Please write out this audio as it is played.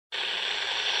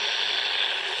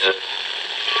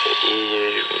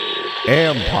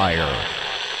Empire.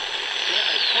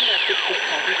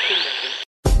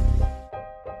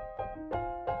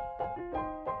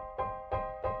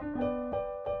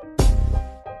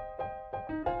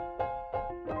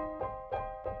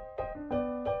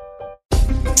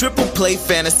 Triple Play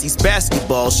Fantasy's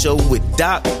basketball show with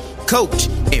Doc, Coach,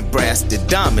 and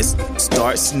Brastradamus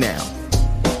starts now.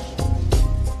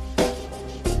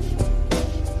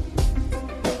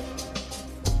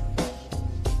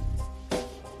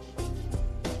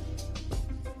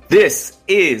 This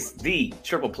is the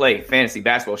Triple Play Fantasy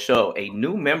Basketball Show, a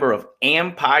new member of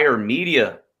Empire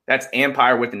Media. That's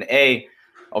Empire with an A.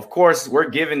 Of course, we're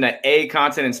giving the A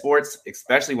content in sports,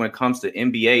 especially when it comes to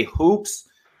NBA hoops.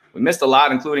 We missed a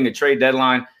lot, including a trade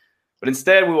deadline, but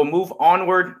instead we will move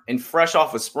onward and fresh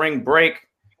off a spring break.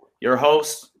 Your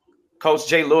host, Coach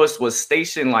Jay Lewis, was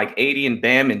stationed like 80 and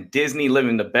Bam in Disney,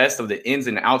 living the best of the ins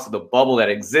and outs of the bubble that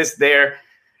exists there.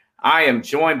 I am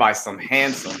joined by some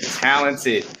handsome,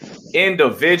 talented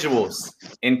individuals,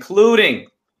 including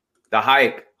the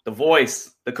hype, the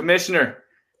voice, the commissioner,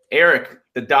 Eric,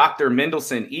 the Dr.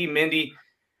 Mendelson, E. Mindy.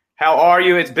 How are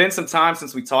you? It's been some time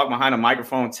since we talked behind a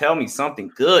microphone. Tell me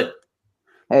something good.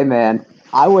 Hey, man,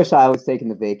 I wish I was taking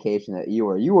the vacation that you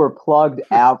were. You were plugged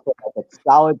out for like a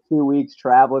solid 2 weeks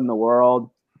traveling the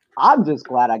world. I'm just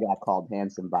glad I got called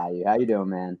handsome by you. How you doing,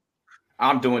 man?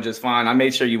 I'm doing just fine. I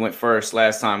made sure you went first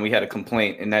last time we had a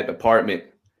complaint in that department.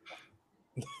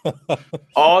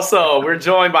 Also, we're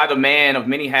joined by the man of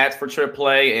many hats for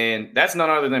AAA, and that's none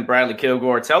other than Bradley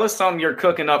Kilgore. Tell us something you're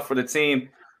cooking up for the team.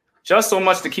 Just so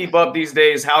much to keep up these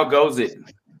days. How goes it?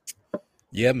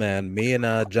 Yeah, man. Me and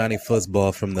Johnny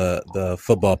Fuzzball from the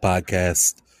football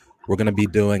podcast, we're going to be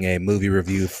doing a movie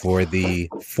review for the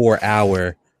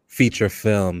 4-hour feature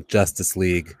film Justice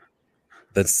League,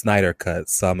 the Snyder Cut.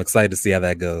 So I'm excited to see how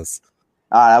that goes.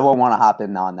 All right, I won't want to hop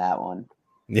in on that one.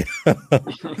 Yeah.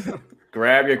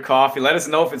 Grab your coffee. Let us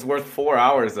know if it's worth 4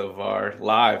 hours of our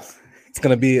lives. It's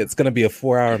gonna be a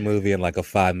 4-hour movie and like a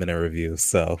 5-minute review.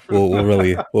 So we'll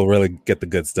really get the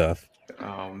good stuff.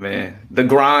 Oh man, the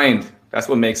grind. That's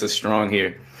what makes us strong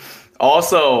here.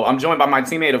 Also, I'm joined by my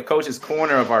teammate of Coach's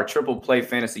Corner of our Triple Play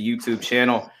Fantasy YouTube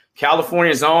channel,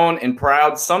 California's own and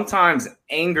proud, sometimes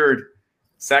angered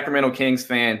Sacramento Kings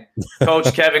fan,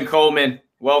 Coach Kevin Coleman.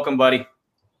 Welcome, buddy.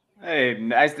 Hey,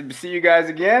 nice to see you guys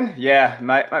again. Yeah,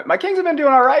 my Kings have been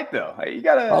doing all right though. You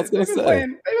gotta. They've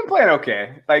been playing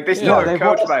okay. Like they still are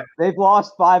coached by. They've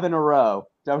lost 5 in a row.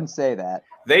 Don't say that.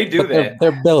 They do that.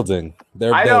 They're building.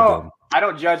 I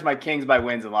don't judge my Kings by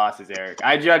wins and losses, Eric.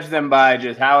 I judge them by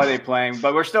just how are they playing.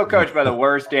 But we're still coached by the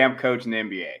worst damn coach in the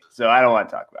NBA. So I don't want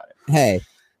to talk about it. Hey,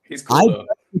 he's cool. I judge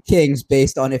the Kings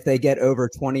based on if they get over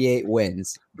 28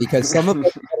 wins because some of them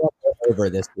are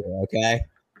over this year. Okay.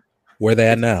 Where they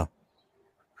at now?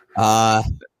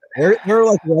 They're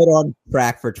like right on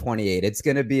track for 28. It's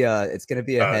gonna be a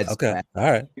head. Okay,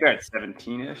 all right. You're at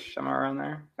 17-ish, somewhere around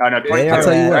there. Oh no, 22.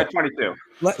 We're at 22.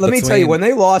 Let me tell you, when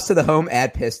they lost to the home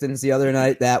at Pistons the other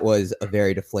night, that was a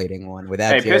very deflating one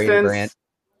without Jerry Pistons, Grant.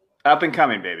 Up and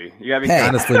coming, baby. You gotta be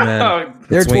honestly, man.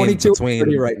 They're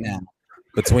 22-30 right now.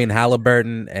 Between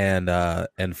Halliburton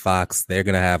and Fox, they're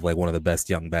gonna have like one of the best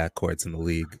young backcourts in the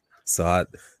league. So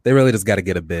they really just got to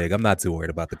get a big. I'm not too worried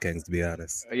about the Kings, to be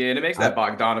honest. Yeah, and it makes that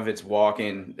Bogdanovich walk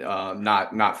in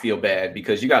not feel bad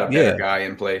because you got a better guy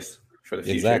in place for the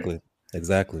future.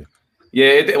 Exactly. Yeah,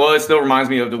 it still reminds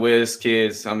me of the Wiz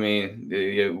kids. I mean,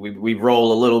 we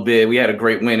roll a little bit. We had a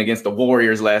great win against the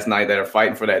Warriors last night that are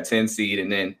fighting for that 10 seed, and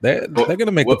then they're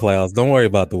gonna make the playoffs. Don't worry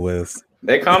about the Wiz.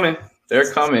 They're coming. They're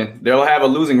coming. They'll have a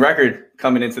losing record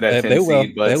coming into that 10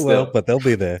 seed, but they'll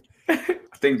be there.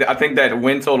 I think that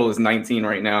win total is 19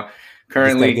 right now.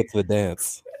 Currently, get to the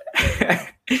dance.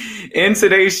 In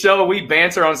today's show, we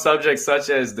banter on subjects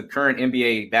such as the current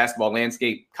NBA basketball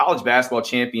landscape, college basketball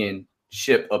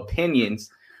championship opinions,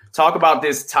 talk about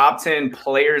this top 10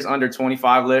 players under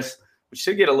 25 list, which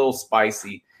should get a little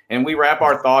spicy, and we wrap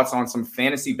our thoughts on some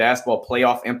fantasy basketball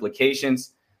playoff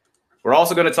implications. We're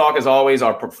also going to talk, as always,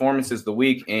 our performances of the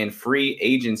week and free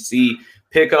agency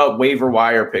pickup, waiver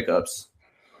wire pickups.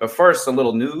 But first, a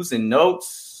little news and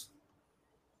notes.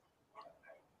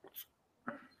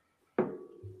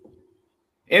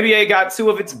 NBA got two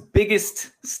of its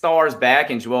biggest stars back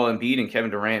in Joel Embiid and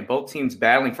Kevin Durant. Both teams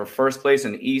battling for first place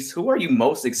in the East. Who are you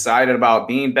most excited about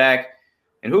being back?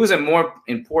 And who is it more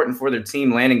important for their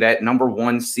team landing that number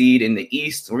 1 seed in the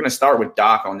East? We're going to start with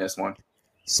Doc on this one.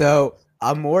 So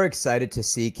I'm more excited to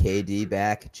see KD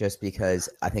back just because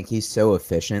I think he's so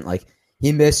efficient. Like,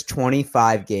 He missed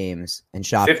 25 games and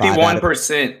shot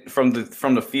 51%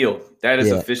 from the field. That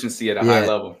is efficiency at a high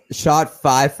level. Shot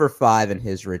 5 for 5 in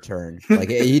his return. Like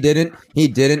he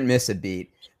didn't miss a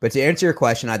beat. But to answer your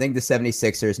question, I think the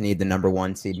 76ers need the number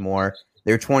 1 seed more.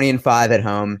 They're 20-5 at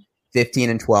home,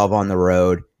 15-12 on the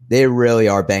road. They really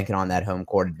are banking on that home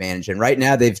court advantage. And right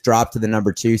now they've dropped to the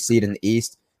number 2 seed in the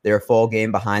East. They're a full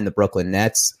game behind the Brooklyn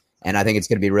Nets. And I think it's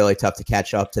going to be really tough to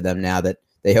catch up to them now that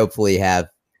they hopefully have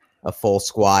a full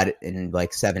squad in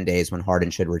like 7 days when Harden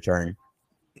should return.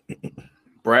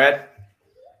 Brad?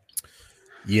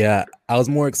 Yeah, I was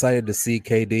more excited to see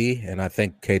KD, and I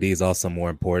think KD is also more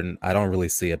important. I don't really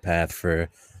see a path for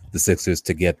the Sixers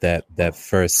to get that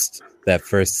first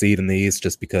seed in the East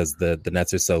just because the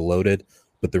Nets are so loaded.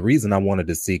 But the reason I wanted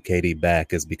to see KD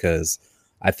back is because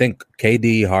I think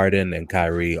KD, Harden, and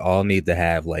Kyrie all need to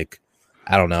have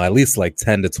at least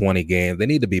 10 to 20 games. They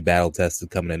need to be battle tested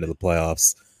coming into the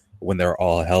playoffs when they're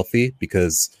all healthy,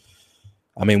 because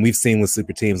we've seen with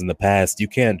super teams in the past, you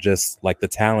can't just the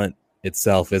talent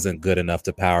itself isn't good enough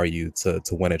to power you to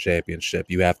win a championship.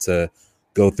 You have to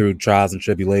go through trials and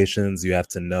tribulations. You have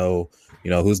to know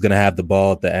who's going to have the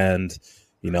ball at the end.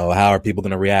 How are people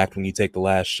going to react when you take the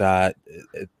last shot?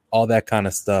 All that kind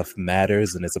of stuff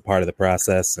matters, and it's a part of the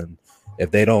process. And if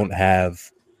they don't have,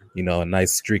 a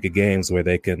nice streak of games where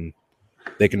they can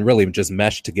really just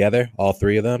mesh together, all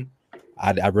three of them,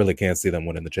 I really can't see them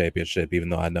winning the championship, even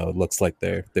though I know it looks like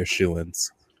they're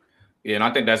shoo-ins. Yeah, and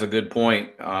I think that's a good point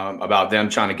about them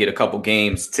trying to get a couple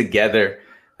games together.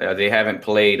 They haven't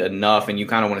played enough, and you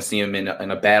kind of want to see them in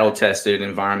a battle-tested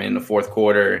environment in the fourth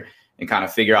quarter and kind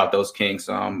of figure out those kinks.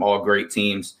 All great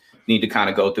teams need to kind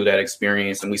of go through that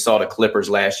experience. And we saw the Clippers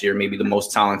last year, maybe the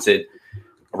most talented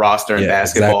roster in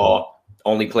basketball,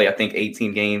 only play, I think,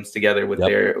 18 games together with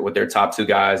their top 2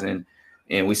 guys. And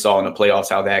we saw in the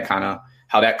playoffs how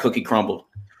that cookie crumbled.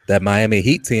 That Miami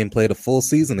Heat team played a full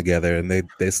season together, and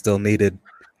they still needed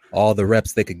all the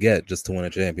reps they could get just to win a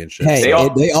championship. Hey,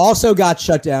 they also got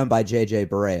shut down by JJ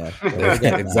Barea.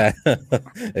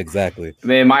 Exactly.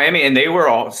 Man, Miami, and they were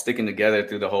all sticking together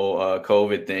through the whole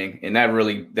COVID thing, and that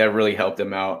really helped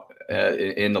them out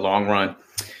in the long run.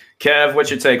 Kev, what's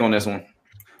your take on this one?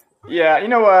 Yeah, you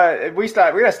know what? We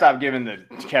gotta stop giving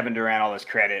Kevin Durant all this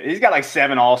credit. He's got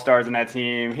 7 All-Stars in that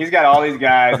team. He's got all these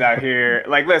guys out here.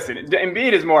 Listen,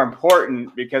 Embiid is more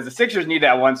important because the Sixers need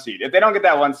that 1 seed. If they don't get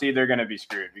that 1 seed, they're going to be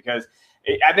screwed, because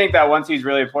I think that 1 seed is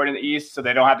really important in the East, so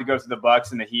they don't have to go to the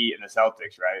Bucks and the Heat and the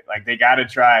Celtics, right? They got to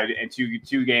try in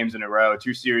two games in a row,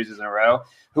 2 series in a row.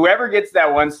 Whoever gets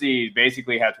that 1 seed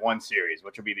basically has 1 series,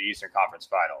 which will be the Eastern Conference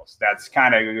Finals. That's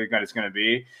kind of what it's going to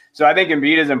be. So I think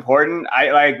Embiid is important.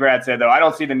 Like Brad said, though, I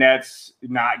don't see the Nets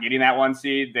not getting that 1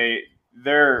 seed.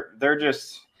 They're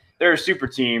a super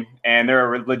team, and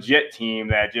they're a legit team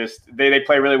that just they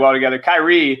play really well together.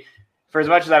 Kyrie, for as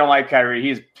much as I don't like Kyrie,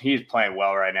 he's playing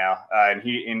well right now, and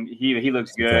he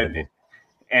looks good. Incredible.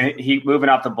 And he moving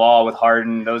off the ball with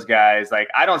Harden, those guys.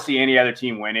 I don't see any other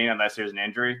team winning unless there's an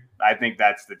injury. I think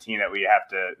that's the team that we have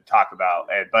to talk about.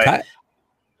 But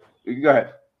go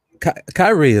ahead.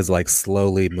 Kyrie is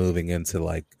slowly moving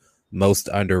into most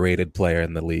underrated player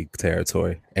in the league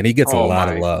territory, and he gets a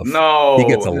lot of love. No, he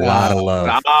gets a lot of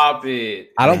love. Stop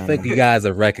it! I don't think you guys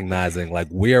are recognizing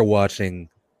we are watching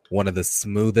one of the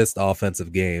smoothest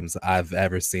offensive games I've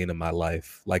ever seen in my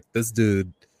life. This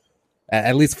dude.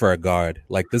 At least for a guard,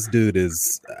 this dude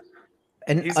is,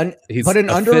 but an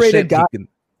underrated guy.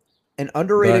 An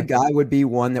underrated guy would be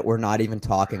one that we're not even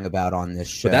talking about on this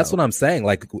show. But that's what I'm saying.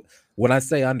 When I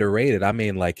say underrated, I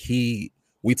mean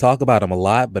we talk about him a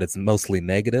lot, but it's mostly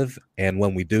negative. And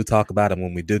when we do talk about him,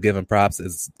 when we do give him props,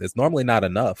 it's normally not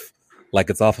enough.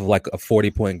 It's off of a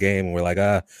 40-point game, and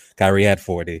we're Kyrie had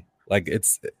 40.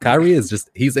 Kyrie is just,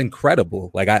 he's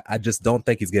incredible. I just don't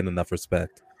think he's getting enough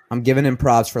respect. I'm giving him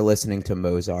props for listening to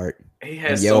Mozart. He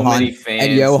has so many fans.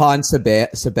 And Johann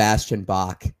Sebastian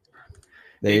Bach.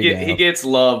 He gets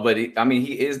love, but he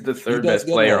is the third best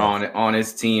player on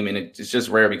his team, and it's just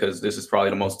rare because this is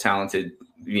probably the most talented,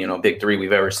 big 3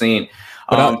 we've ever seen.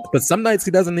 But some nights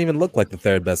he doesn't even look like the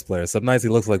third best player. Some nights he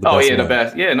looks like the best. The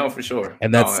best. Yeah, no, for sure.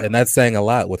 And that's saying a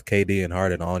lot with KD and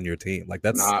Harden on your team.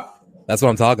 That's what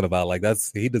I'm talking about.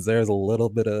 He deserves a little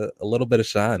bit of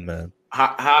shine, man.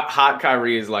 Hot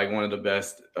Kyrie is one of the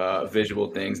best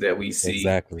visual things that we see.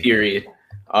 Exactly. Period.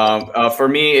 For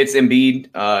me, it's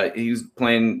Embiid. He was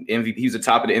playing MVP. He was at the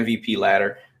top of the MVP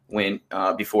ladder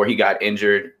before he got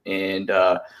injured. And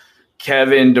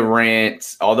Kevin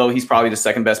Durant, although he's probably the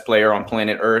second best player on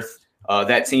planet Earth,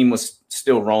 that team was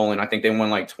still rolling. I think they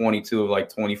won 22 of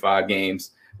 25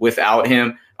 games without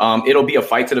him. It'll be a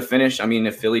fight to the finish.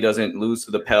 If Philly doesn't lose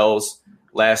to the Pels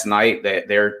last night that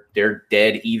they're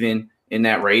dead even in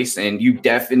that race. And you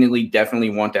definitely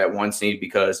want that 1 seed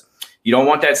because you don't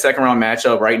want that second round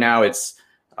matchup. Right now it's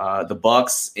the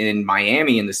Bucks in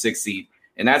Miami in the 6th seed.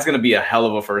 And that's going to be a hell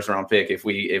of a first round pick if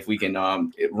we can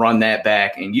run that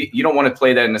back. And you don't want to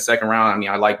play that in the second round. I mean,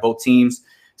 I like both teams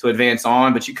to advance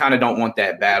on, but you kind of don't want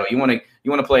that battle. You want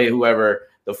to play whoever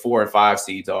the 4 and 5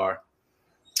 seeds are.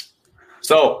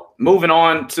 So moving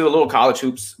on to a little college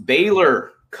hoops,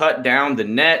 Baylor cut down the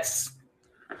Nets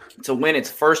to win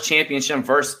its first championship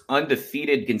versus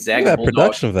undefeated Gonzaga. That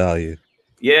production value.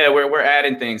 Yeah, we're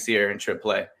adding things here in Trip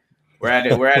Play. We're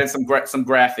adding some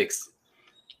graphics.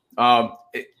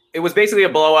 It was basically a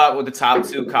blowout with the top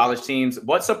 2 college teams.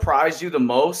 What surprised you the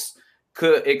most?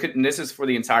 And this is for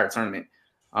the entire tournament.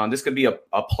 This could be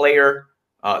a player,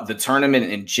 the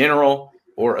tournament in general,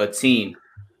 or a team.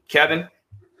 Kevin?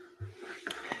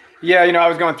 Yeah, I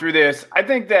was going through this. I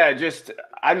think that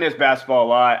I miss basketball a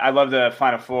lot. I love the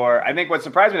Final Four. I think what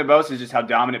surprised me the most is just how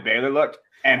dominant Baylor looked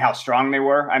and how strong they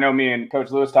were. I know me and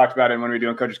Coach Lewis talked about it when we were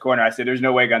doing Coach's Corner. I said, there's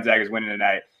no way Gonzaga's winning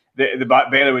tonight. The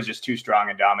Baylor was just too strong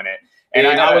and dominant. And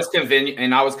I was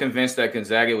convinced that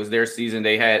Gonzaga was their season.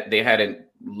 They hadn't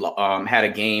had a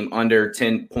game under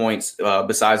 10 points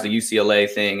besides the UCLA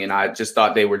thing, and I just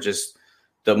thought they were just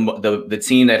the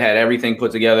team that had everything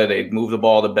put together. They moved the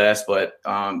ball the best, but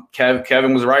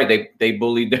Kevin was right. They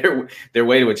bullied their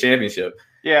way to a championship.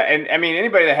 Yeah, and I mean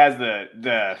anybody that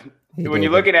has when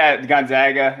you're looking at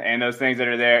Gonzaga and those things that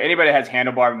are there, anybody that has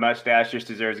handlebar mustache just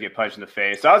deserves to get punched in the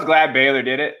face. So I was glad Baylor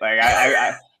did it. Like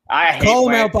I hate call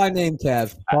him out by name,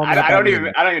 Kev. I don't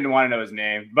even want to know his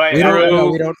name. But we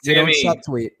don't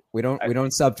subtweet. We don't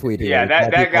subtweet here. Yeah,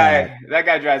 that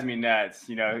guy drives me nuts.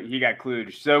 He got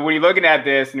kludged. So when you're looking at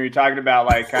this and you're talking about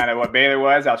like kind of what Baylor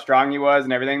was, how strong he was,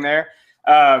 and everything there,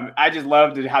 I just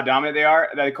loved how dominant they are.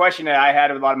 The question that I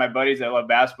had with a lot of my buddies that love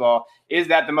basketball is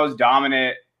that the most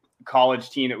dominant college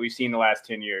team that we've seen the last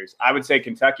 10 years. I would say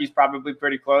Kentucky's probably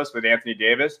pretty close with Anthony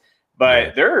Davis,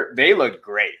 but they looked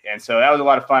great. And so that was a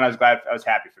lot of fun. I was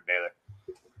happy for Baylor.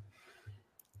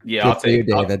 Yeah,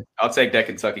 I'll take that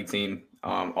Kentucky team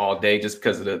all day just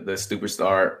because of the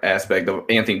superstar aspect of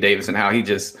Anthony Davis and how he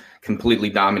just completely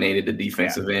dominated the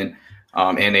defensive end.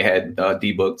 And they had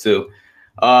D-Book too.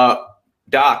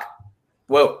 Doc,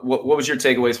 what was your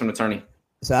takeaways from the tourney?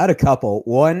 So I had a couple.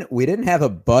 One, we didn't have a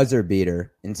buzzer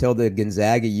beater until the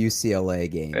Gonzaga UCLA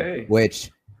game,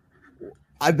 which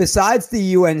besides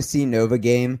the UNC Nova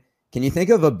game, can you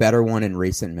think of a better one in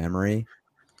recent memory?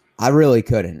 I really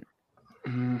couldn't.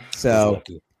 So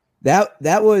that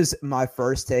was my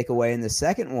first takeaway. And the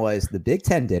second was the Big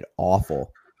Ten did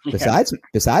awful. Yeah.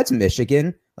 Besides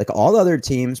Michigan, like all the other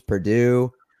teams,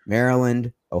 Purdue,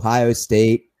 Maryland, Ohio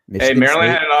State, Michigan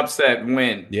Maryland State. had an upset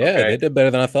win. Yeah, they did better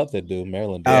than I thought they'd do.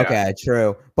 Maryland did. Okay,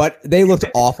 true. But they looked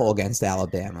awful against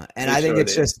Alabama. And I think it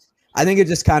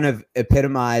just kind of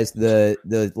epitomized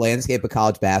the landscape of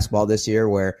college basketball this year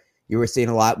where you were seeing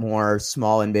a lot more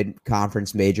small and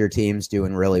mid-conference major teams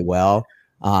doing really well.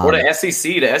 Or the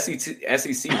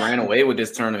SEC ran away with this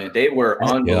tournament. They were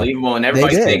unbelievable, and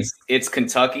everybody thinks it's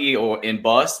Kentucky or in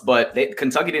bust, but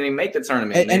Kentucky didn't even make the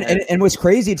tournament. And what's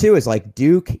crazy too is like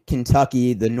Duke,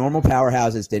 Kentucky, the normal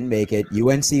powerhouses didn't make it.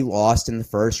 UNC lost in the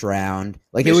first round.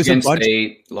 Like Michigan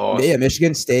State lost. Yeah,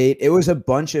 Michigan State. It was a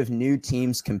bunch of new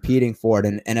teams competing for it.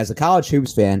 And as a college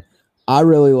hoops fan, I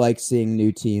really like seeing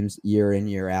new teams year in,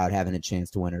 year out having a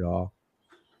chance to win it all.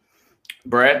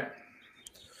 Brad?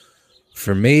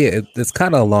 For me, it's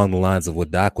kind of along the lines of what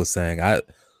Doc was saying.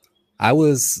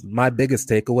 My biggest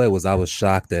takeaway was I was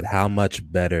shocked at how much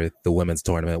better the women's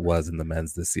tournament was than the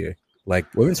men's this year. Like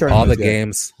all the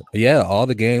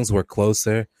games were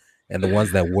closer, and the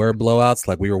ones that were blowouts,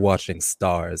 like we were watching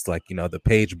stars, like the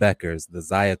Paige Beckers, the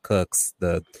Zaya Cooks,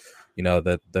 the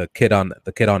kid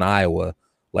on Iowa.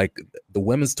 Like the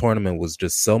women's tournament was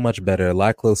just so much better, a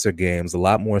lot closer games, a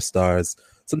lot more stars.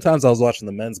 Sometimes I was watching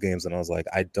the men's games and I was like,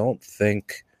 I don't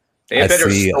think they had better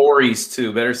stories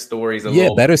too. Better stories.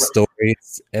 Better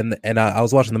stories. And I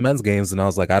was watching the men's games and I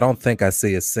was like, I don't think I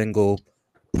see a single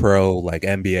pro like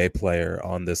NBA player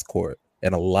on this court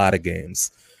in a lot of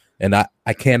games. And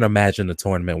I can't imagine a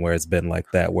tournament where it's been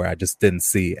like that, where I just didn't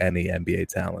see any NBA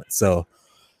talent. So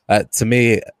to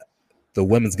me, the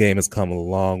women's game has come a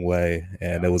long way,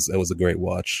 and it was a great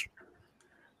watch.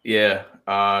 Yeah.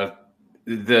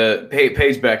 The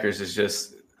Paige Beckers is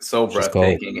just so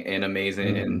breathtaking and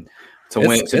amazing.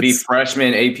 Mm-hmm. And to be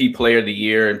freshman AP player of the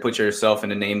year and put yourself in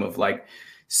the name of like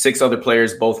 6 other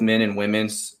players, both men and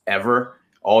women's ever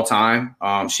all time.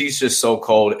 She's just so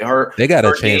cold. They got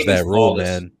to change that rule,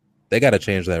 man. They got to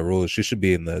change that rule. She should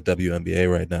be in the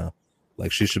WNBA right now.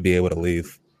 Like she should be able to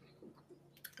leave.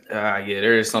 Yeah,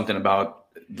 there is something about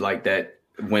like that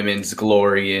women's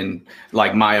glory and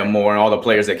like Maya Moore and all the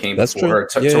players that came before her,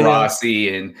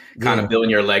 Taurasi, and kind of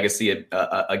building your legacy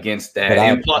against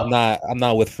that. But I'm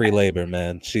not with free labor,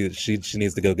 man. She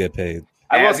needs to go get paid.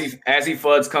 Azzy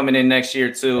Fudd's coming in next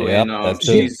year too, yep, and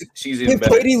she's even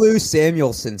better. Katie Lou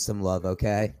Samuelson some love,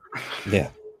 okay? Yeah.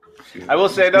 I will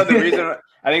say though,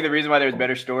 I think the reason why there's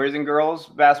better stories in girls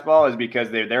basketball is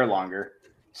because they're there longer.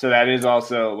 So that is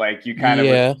also like you kind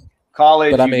of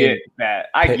college. But get that.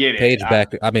 I get it.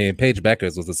 Paige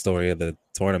Beckers was the story of the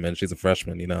tournament. She's a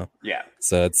freshman, Yeah.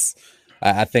 So it's.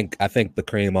 I think the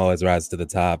cream always rises to the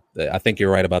top. I think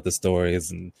you're right about the stories,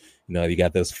 and you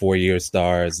got those 4-year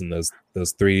stars and those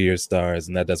 3-year stars,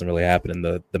 and that doesn't really happen in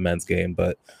the men's game.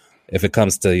 But if it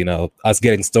comes to us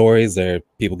getting stories or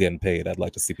people getting paid, I'd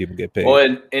like to see people get paid.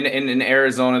 Well, in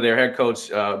Arizona, their head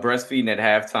coach breastfeeding at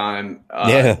halftime.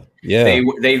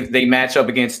 They match up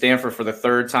against Stanford for the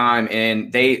third time,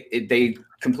 and they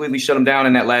completely shut them down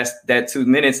in that 2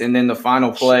 minutes, and then the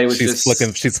final play was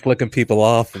she's flicking people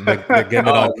off and they're getting it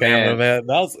on camera, man.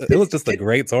 It was just a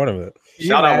great tournament.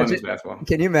 Shout out women's basketball.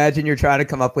 Can you imagine you're trying to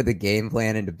come up with a game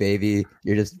plan and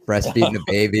you're just breastfeeding a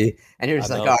baby, and you're just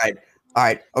like, all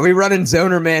right, are we running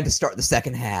zone or man to start the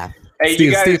second half? Hey,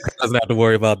 Steve doesn't have to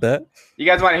worry about that. You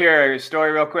guys want to hear a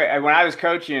story real quick? When I was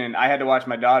coaching, I had to watch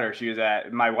my daughter.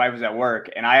 My wife was at work,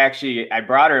 and I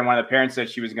brought her, and one of the parents said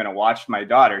she was going to watch my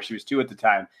daughter. She was 2 at the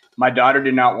time. My daughter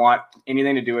did not want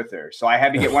anything to do with her. So I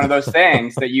had to get one of those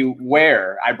things that you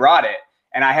wear. I brought it,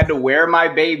 and I had to wear my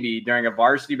baby during a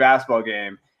varsity basketball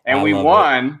game, and we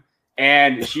won.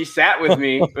 And she sat with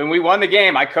me when we won the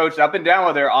game. I coached up and down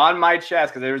with her on my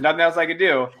chest because there was nothing else I could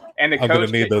do. And I'm gonna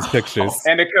need those pictures.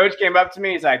 And the coach came up to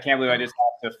me. He's like, "I can't believe I just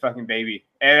lost a fucking baby."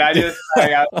 And I was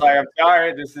like, "I'm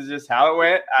sorry. This is just how it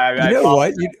went." You know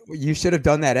what? You should have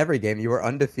done that every game. You were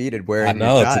undefeated. I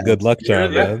know it's a good luck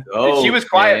charm, man. She was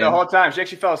quiet the whole time. She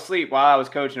actually fell asleep while I was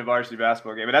coaching a varsity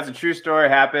basketball game. But that's a true story.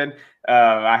 It happened.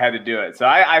 I had to do it. So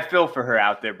I feel for her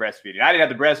out there breastfeeding. I didn't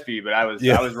have to breastfeed, but I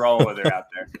was rolling with her out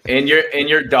there. And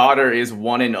your daughter is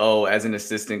 1-0 as an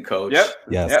assistant coach. Yep.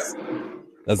 Yes. Yep.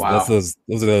 Those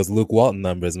are those Luke Walton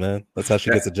numbers, man. That's how she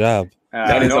gets a job.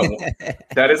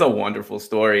 That is a wonderful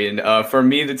story. And for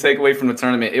me, the takeaway from the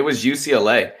tournament, it was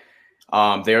UCLA.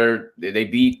 They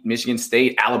beat Michigan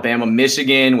State, Alabama,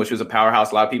 Michigan, which was a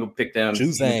powerhouse. A lot of people picked them to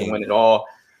win it all.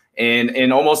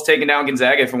 And almost taking down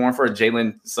Gonzaga if it weren't for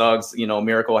Jalen Suggs,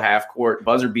 miracle half-court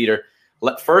buzzer beater.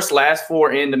 Last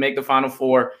 4 in to make the Final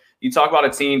Four. You talk about a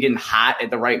team getting hot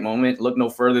at the right moment. Look no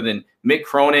further than Mick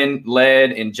Cronin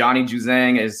led and Johnny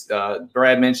Juzang, as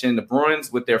Brad mentioned, the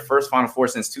Bruins with their first Final Four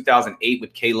since 2008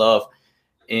 with K-Love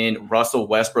and Russell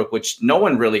Westbrook, which no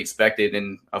one really expected.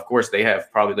 And, of course, they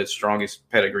have probably the strongest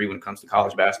pedigree when it comes to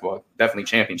college basketball, definitely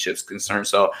championships concerned.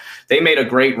 So they made a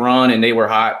great run, and they were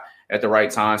hot at the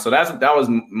right time. So that was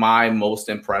my most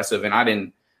impressive,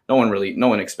 and no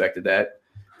one expected that,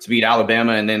 to beat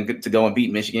Alabama and then to go and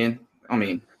beat Michigan.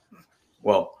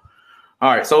 All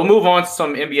right, so we'll move on to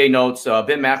some NBA notes.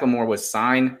 Ben McLemore was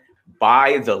signed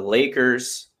by the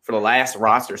Lakers for the last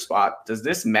roster spot. Does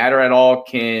this matter at all?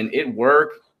 Can it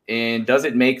work? And does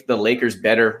it make the Lakers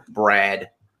better, Brad?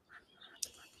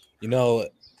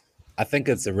 I think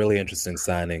it's a really interesting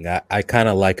signing. I kind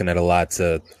of liken it a lot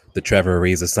to the Trevor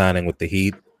Ariza signing with the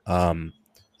Heat. Ben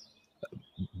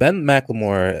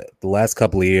McLemore, the last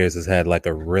couple of years, has had like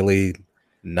a really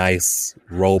nice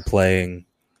role-playing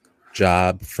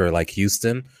job for like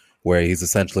Houston, where he's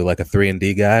essentially like a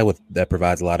 3-and-D guy that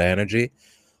provides a lot of energy.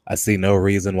 I see no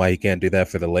reason why he can't do that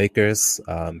for the Lakers.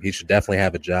 He should definitely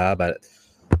have a job.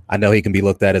 I know he can be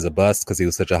looked at as a bust because he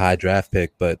was such a high draft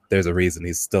pick, but there's a reason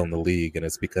he's still in the league, and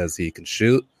it's because he can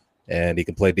shoot and he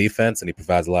can play defense and he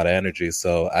provides a lot of energy.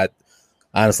 So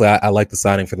honestly, I like the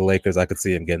signing for the Lakers. I could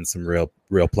see him getting some real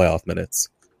playoff minutes.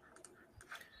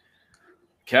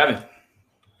 Kevin.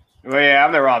 Well, yeah,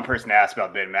 I'm the wrong person to ask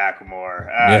about Ben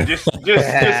McLemore.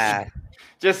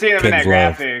 Just seeing him in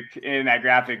that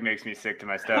graphic makes me sick to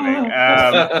my stomach.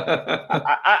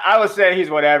 I would say he's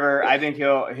whatever. I think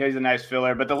he's a nice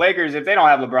filler. But the Lakers, if they don't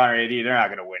have LeBron or AD, they're not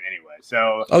going to win anyway.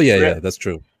 So that's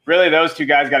true. Really, those two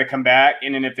guys got to come back,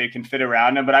 and then if they can fit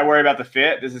around them. But I worry about the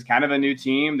fit. This is kind of a new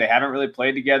team. They haven't really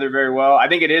played together very well. I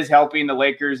think it is helping the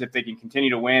Lakers if they can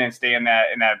continue to win and stay in that.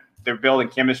 They're building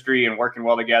chemistry and working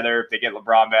well together. If they get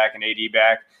LeBron back and AD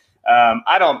back,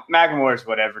 McLemore is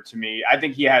whatever to me. I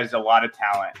think he has a lot of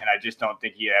talent, and I just don't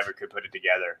think he ever could put it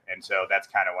together. And so that's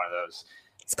kind of one of those.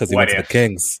 It's because he What went to if? the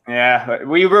Kings. Yeah,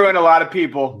 we ruin a lot of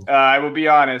people. I will be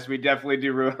honest. We definitely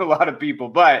do ruin a lot of people.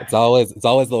 But It's always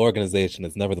the organization.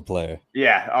 It's never the player.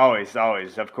 yeah, always,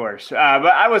 of course. But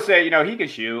I would say, he can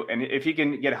shoot. And if he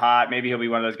can get hot, maybe he'll be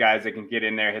one of those guys that can get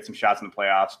in there, hit some shots in the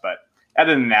playoffs. But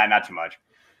other than that, not too much.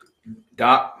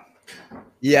 Doc.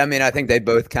 Yeah, I mean, I think they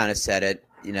both kind of said it.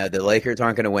 The Lakers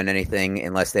aren't going to win anything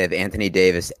unless they have Anthony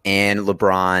Davis and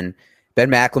LeBron. Ben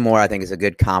McLemore, I think, is a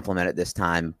good compliment at this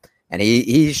time. And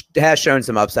he has shown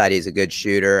some upside. He's a good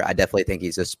shooter. I definitely think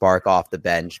he's a spark off the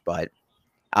bench, but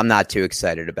I'm not too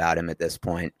excited about him at this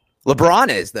point. LeBron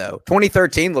is, though.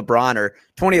 2013 LeBron or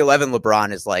 2011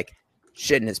 LeBron is like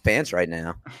shitting his pants right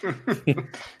now.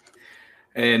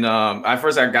 And I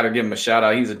got to give him a shout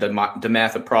out. He's a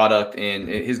DeMatha product, and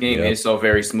his game is so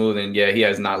very smooth. And yeah, he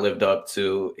has not lived up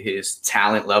to his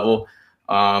talent level.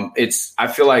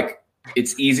 I feel like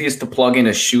it's easiest to plug in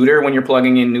a shooter when you're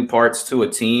plugging in new parts to a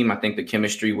team. I think the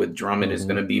chemistry with Drummond is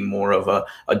going to be more of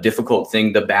a difficult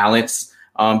thing to balance.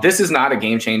 This is not a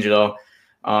game changer though.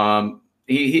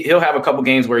 He'll have a couple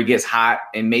games where he gets hot,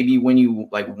 and maybe win you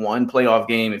like one playoff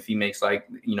game if he makes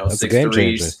That's 6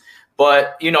 threes.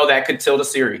 But that could tilt a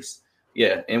series.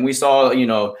 Yeah, and we saw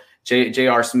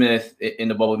J.R. Smith in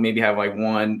the bubble maybe have like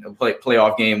one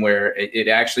playoff game where it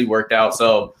actually worked out.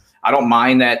 So I don't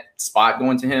mind that spot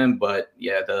going to him, but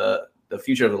yeah, the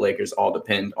future of the Lakers all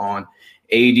depend on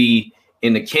AD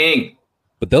in the King.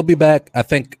 But they'll be back. I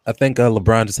think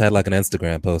LeBron just had like an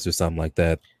Instagram post or something like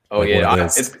that. Oh like yeah,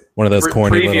 it's one of those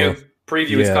corny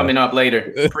preview is coming up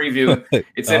later. Preview.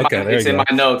 It's in my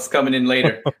notes coming in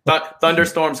later.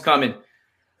 Thunderstorms coming.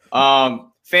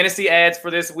 Fantasy ads for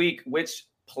this week. Which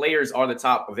players are the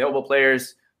top available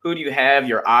players? Who do you have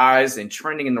your eyes and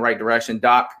trending in the right direction,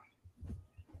 Doc?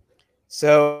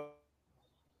 So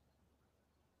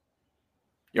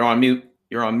you're on mute.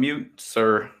 You're on mute,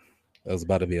 sir. That was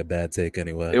about to be a bad take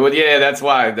anyway. Yeah, that's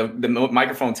why the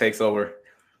microphone takes over.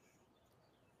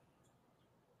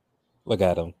 Look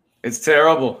at him. It's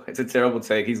terrible. It's a terrible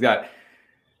take. He's got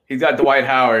Dwight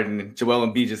Howard and Joel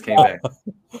Embiid just came back.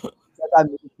 I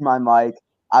moved my mic.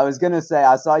 I was gonna say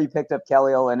I saw you picked up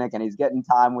Kelly Olynyk and he's getting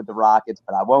time with the Rockets,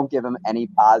 but I won't give him any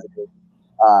positive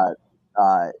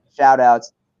shout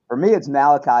outs. For me, it's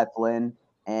Malachi Flynn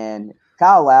and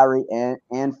Kyle Lowry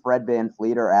and Fred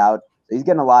VanVleet are out. So he's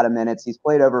getting a lot of minutes. He's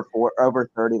played over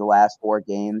 30 the last 4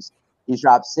 games. He's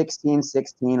dropped 16,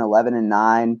 16, 11, and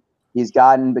 9. He's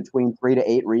gotten between 3 to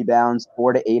 8 rebounds,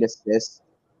 4 to 8 assists,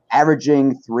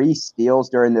 averaging 3 steals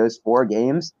during those 4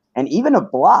 games, and even a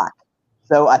block.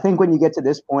 So I think when you get to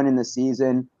this point in the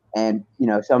season, and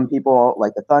some people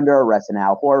like the Thunder are resting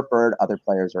Al Horford, other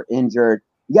players are injured.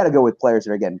 You got to go with players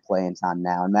that are getting playing time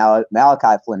now, and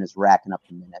Malachi Flynn is racking up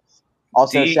the minutes.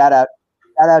 Also, shout out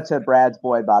to Brad's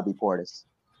boy Bobby Portis,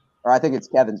 or I think it's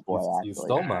Kevin's boy. Actually, you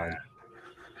stole mine.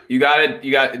 You got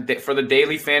it for the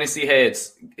daily fantasy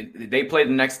heads. They play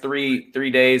the next three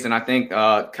days, and I think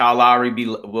Kyle Lowry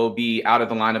will be out of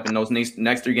the lineup in those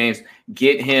next 3 games.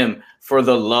 Get him for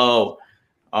the low.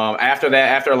 After that,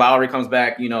 after Lowry comes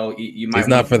back, you might. He's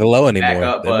not for the low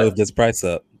anymore. They moved his price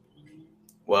up.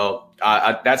 Well,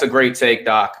 that's a great take,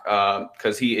 Doc,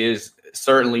 because he is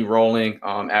certainly rolling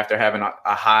after having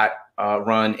a hot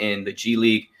run in the G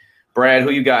League. Brad,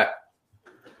 who you got?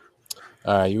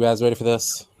 All right, you guys ready for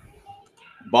this?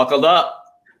 Buckled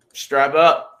up. Strap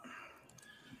up.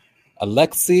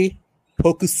 Alexei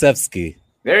Pokusevski.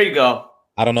 There you go.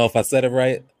 I don't know if I said it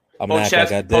right. I'm going to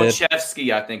act like I did.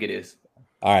 Pokusevski, I think it is.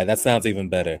 All right, that sounds even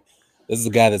better. This is a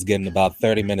guy that's getting about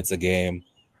 30 minutes a game.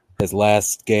 His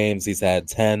last games, he's had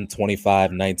 10,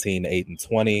 25, 19, 8, and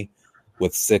 20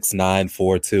 with 6, 9,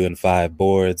 4, 2, and 5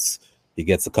 boards. He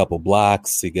gets a couple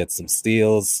blocks. He gets some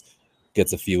steals,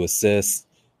 gets a few assists.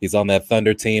 He's on that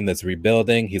Thunder team that's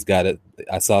rebuilding. He's got it.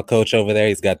 I saw Coach over there.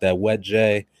 He's got that wet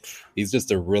J. He's just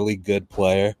a really good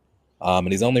player.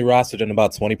 And he's only rostered in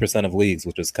about 20% of leagues,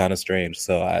 which is kind of strange.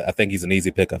 So I think he's an easy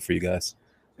pickup for you guys.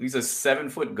 He's a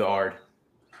 7-foot guard.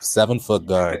 7-foot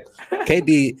guard.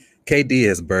 KD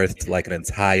has birthed like an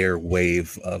entire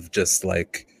wave of just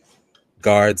like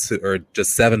guards who are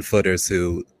just 7-footers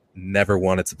who never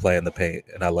wanted to play in the paint,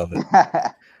 and I love it.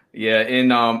 Yeah,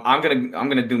 and I'm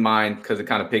gonna do mine because it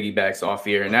kind of piggybacks off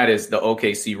here, and that is the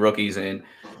OKC rookies, and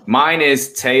mine is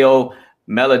Théo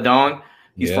Maledon.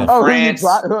 He's from France.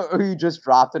 Who you just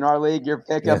dropped in our league? Your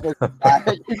pickup is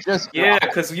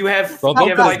because you have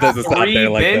like 3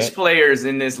 bench players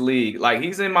in this league. Like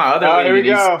he's in my other league,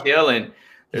 and he's killing.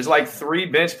 There's like 3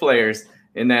 bench players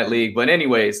in that league. But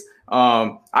anyways,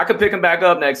 I could pick him back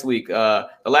up next week. The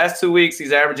last 2 weeks,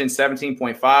 he's averaging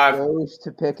 17.5.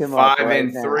 To pick him 5 up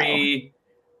and 3,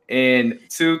 and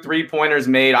 2 3-pointers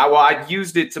made. I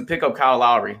used it to pick up Kyle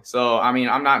Lowry. So, I mean,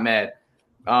 I'm not mad.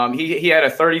 He had a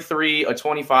 33, a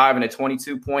 25, and a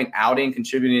 22-point outing,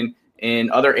 contributing in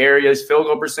other areas. Field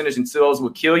goal percentage and steals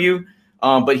would kill you.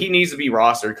 But he needs to be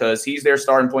rostered because he's their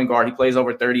starting point guard. He plays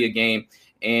over 30 a game,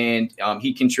 and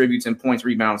he contributes in points,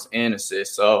 rebounds, and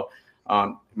assists. So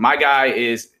my guy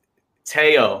is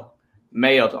Teo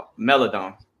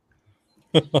Maledon.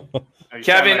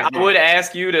 Kevin, I would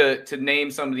ask you to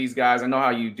name some of these guys. I know how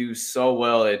you do so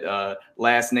well at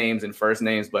last names and first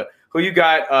names, but who you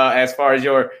got as far as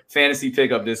your fantasy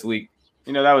pickup this week?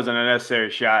 That was an unnecessary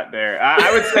shot there.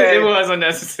 I would say it was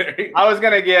unnecessary. I was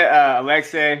going to get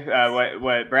Alexei,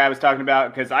 what Brad was talking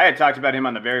about, because I had talked about him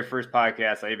on the very first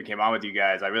podcast. I even came on with you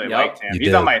guys. I really liked him.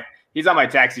 He's on my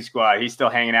taxi squad. He's still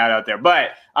hanging out there. But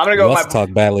I'm going to go with my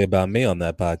talk badly about me on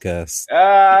that podcast.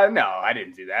 No, I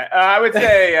didn't do that. I would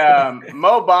say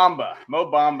Mo Bamba. Mo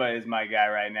Bamba is my guy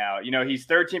right now. He's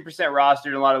 13% rostered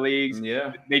in a lot of leagues.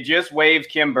 Yeah. They just waived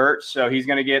Kim Birch, so he's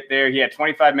going to get there. He had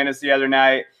 25 minutes the other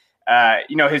night.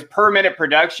 His per minute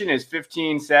production is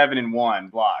 15, 7, and 1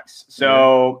 blocks.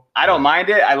 So I don't mind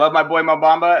it. I love my boy Mo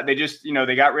Bamba. They just,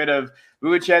 they got rid of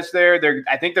Vucevic there.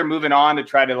 I think they're moving on to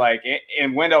try to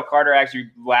and Wendell Carter actually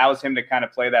allows him to kind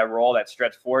of play that role, that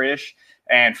stretch 4-ish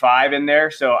and 5 in there.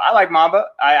 So I like Mamba.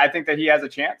 I think that he has a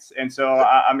chance. And so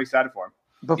I'm excited for him.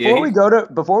 Before we go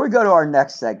to our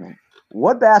next segment,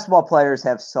 what basketball players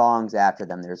have songs after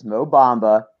them? There's Mo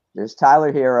Bamba, there's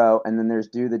Tyler Hero, and then there's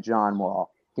Do the John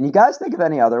Wall. Can you guys think of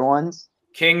any other ones?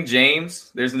 King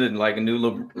James. There's like a new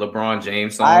LeBron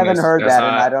James song. I haven't heard that,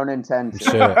 and I don't intend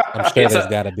to. I'm sure there's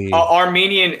got to be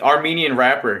Armenian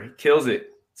rapper. He kills it.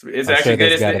 It's actually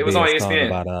good. It was on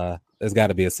ESPN. There's got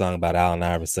to be a song about Allen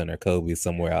Iverson or Kobe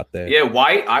somewhere out there. Yeah,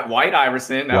 White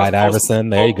Iverson. White Iverson.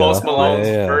 There you go. Post Malone's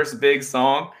first big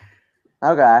song.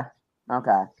 Okay.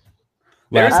 Well,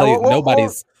 I tell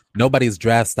you, nobody's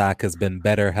draft stock has been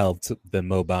better helped than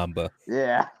Mo Bamba.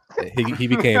 Yeah. He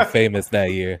became famous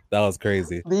that year. That was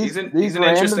crazy. He's an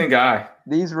interesting guy.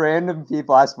 These random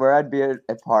people, I swear I'd be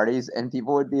at parties and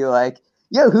people would be like,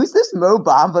 yo, who's this Mo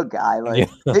Bamba guy?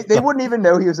 Like they wouldn't even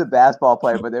know he was a basketball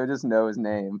player, but they would just know his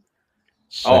name.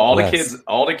 All the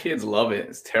kids love it.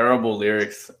 It's terrible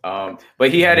lyrics. But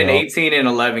he had an 18 and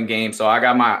 11 game, so I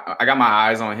got my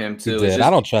eyes on him too. I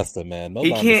don't trust him, man. Mo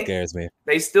Bamba scares me.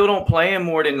 They still don't play him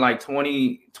more than like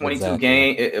 20,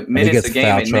 22 minutes a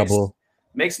game. Trouble.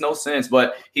 Makes no sense,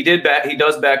 but he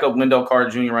does back up Wendell Carter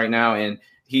Jr. right now, and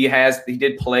he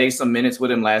did play some minutes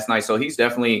with him last night, so he's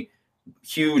definitely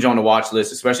huge on the watch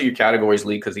list, especially your categories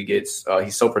league, because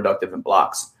he's so productive in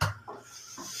blocks.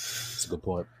 That's a good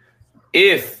point.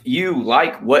 If you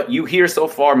like what you hear so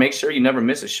far, make sure you never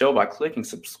miss a show by clicking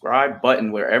subscribe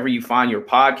button wherever you find your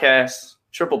podcasts.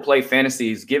 Triple Play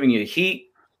Fantasy is giving you heat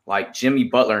like Jimmy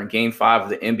Butler in Game 5 of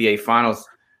the NBA Finals,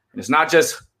 and it's not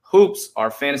just hoops. Our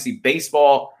fantasy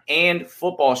baseball and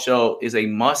football show is a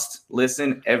must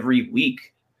listen every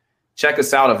week. Check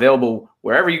us out, available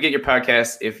wherever you get your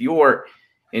podcasts. If you're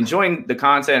enjoying the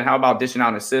content, how about dishing out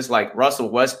an assist like Russell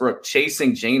Westbrook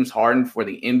chasing James Harden for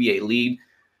the NBA lead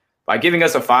by giving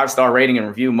us a 5-star rating and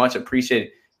review? Much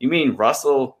appreciated. You mean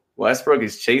Russell Westbrook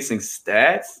is chasing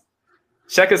stats?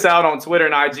 Check us out on Twitter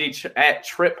and IG at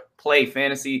Trip Play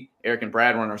Fantasy. Eric and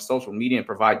Brad run our social media and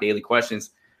provide daily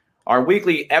questions. Our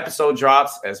weekly episode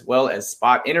drops as well as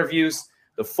spot interviews.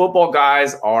 The football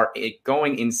guys are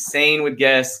going insane with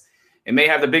guests and may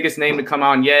have the biggest name to come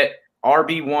on yet.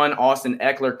 RB1 Austin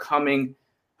Eckler coming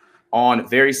on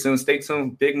very soon. Stay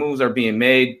tuned. Big moves are being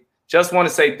made. Just want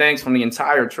to say thanks from the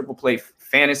entire Triple Play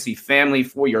Fantasy family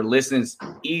for your listens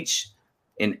each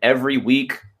and every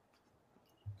week.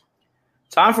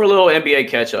 Time for a little NBA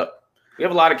catch-up. We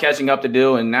have a lot of catching up to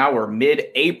do, and now we're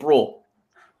mid-April.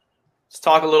 Let's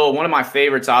talk a little. One of my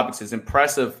favorite topics is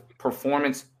impressive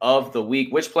performance of the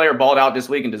week. Which player balled out this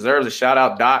week and deserves a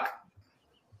shout-out, Doc?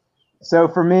 So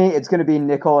for me, it's going to be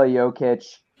Nikola Jokic.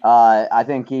 I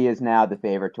think he is now the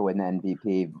favorite to win the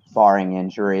MVP, barring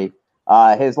injury.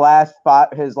 His last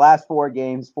 4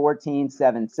 games, 14,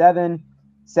 7, 7,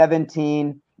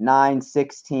 17, 9,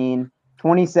 16,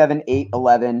 27, 8,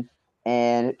 11,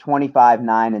 and 25,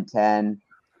 9, and 10.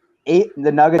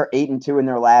 The Nuggets are 8-2 in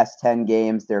their last 10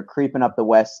 games. They're creeping up the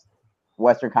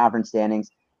Western Conference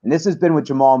standings. And this has been with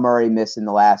Jamal Murray missing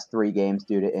the last 3 games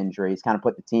due to injury. He's kind of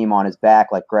put the team on his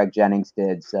back like Greg Jennings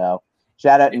did. So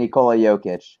shout out to Nikola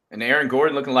Jokic. And Aaron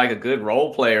Gordon looking like a good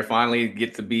role player. Finally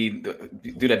get to do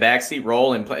the backseat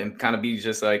role and kind of be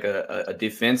just like a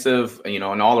defensive,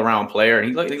 an all-around player. And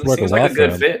he seems like a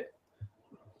good fit.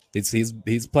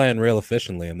 He's playing real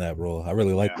efficiently in that role. I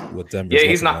really like what Denver. Yeah,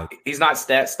 he's not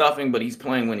stat stuffing, but he's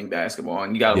playing winning basketball,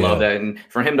 and you gotta love that. And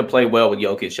for him to play well with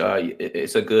Jokic,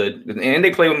 it's a good. And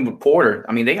they play with Porter.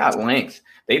 I mean, they got length.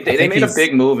 They made a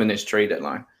big move in this trade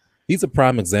deadline. He's a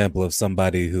prime example of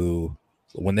somebody who,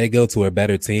 when they go to a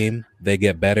better team, they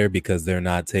get better because they're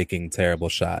not taking terrible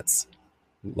shots.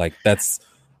 Like that's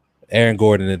Aaron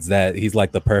Gordon. It's that he's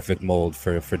like the perfect mold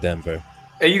for Denver.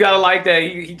 And you gotta like that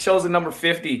he chose the number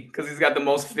 50 because he's got the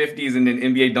most 50s in the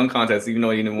NBA dunk contest, even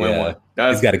though he didn't win one.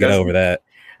 He's got to get over that.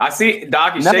 I see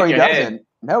Doc. You shake your head.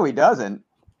 No, he doesn't.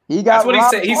 That's what he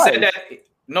said. He said that.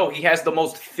 No, he has the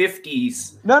most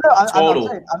 50s. No, total.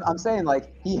 I'm saying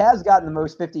like he has gotten the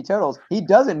most 50 totals. He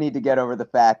doesn't need to get over the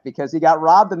fact because he got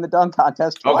robbed in the dunk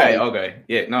contest twice. Okay.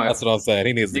 Yeah, no, that's what I'm saying.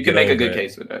 He needs. You can make a good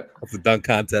case with that. It's a dunk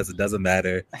contest. It doesn't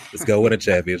matter. Let's go win a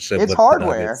championship. It's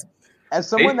hardware. As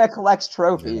someone that collects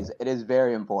trophies, it is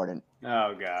very important.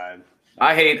 Oh God.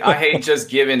 I hate just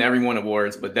giving everyone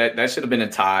awards, but that should have been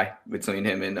a tie between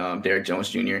him and Derrick Jones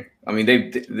Jr. I mean,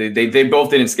 they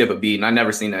both didn't skip a beat, and I've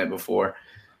never seen that before.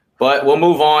 But we'll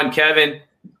move on. Kevin,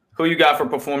 who you got for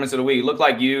performance of the week? Looked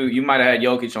like you might have had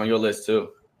Jokic on your list too.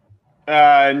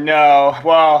 No.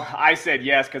 Well, I said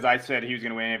yes because I said he was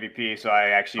going to win MVP. So I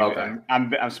actually,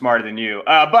 I'm smarter than you.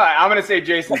 But I'm going to say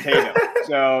Jason Tatum.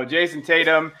 So Jason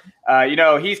Tatum,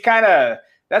 he's kind of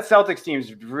that Celtics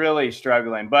team's really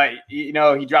struggling. But he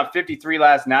dropped 53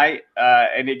 last night,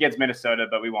 and it gets Minnesota.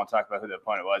 But we won't talk about who the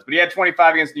opponent was. But he had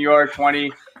 25 against New York,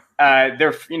 20.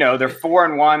 They're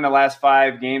 4-1 the last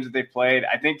 5 games that they played.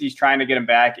 I think he's trying to get them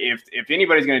back. If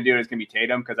anybody's going to do it, it's going to be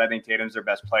Tatum because I think Tatum's their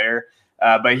best player.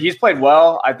 But he's played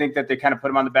well. I think that they kind of put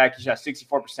him on the back. He shot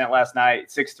 64% last night,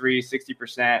 6-3,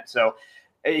 60%. So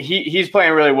he's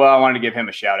playing really well. I wanted to give him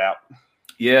a shout out.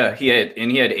 Yeah, he had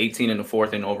 18 in the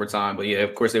fourth in overtime. But yeah,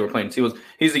 of course they were playing two.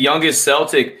 He's the youngest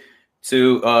Celtic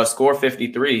to score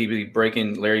 53. He'd be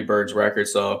breaking Larry Bird's record.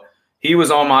 So he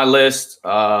was on my list.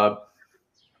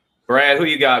 Brad, who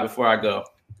you got before I go?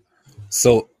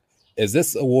 So is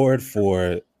this award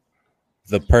for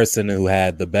the person who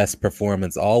had the best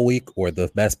performance all week or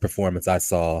the best performance I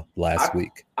saw last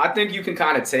week? I think you can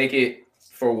kind of take it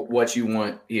for what you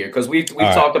want here because we've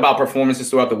talked about performances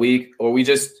throughout the week, or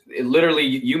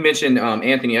you mentioned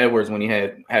Anthony Edwards when he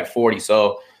had 40.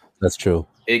 So that's true.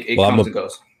 It comes and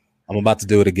goes. I'm about to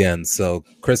do it again. So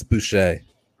Chris Boucher.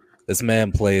 This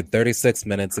man played 36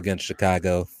 minutes against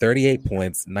Chicago, 38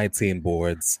 points, 19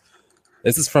 boards.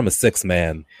 This is from a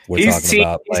 6-man we're talking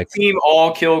about. He's team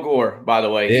all Kilgore, by the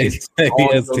way. He is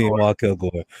team all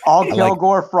Kilgore. All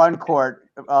Kilgore front court.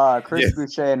 Chris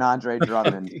Boucher and Andre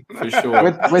Drummond. For sure.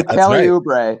 With Kelly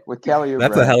Oubre. With Kelly Oubre.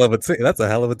 That's a hell of a team. That's a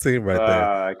hell of a team right there.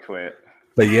 I quit.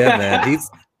 But yeah, man,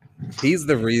 he's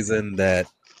the reason that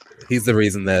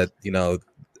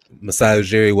Masai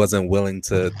Ujiri wasn't willing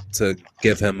to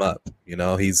give him up.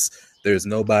 There's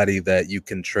nobody that you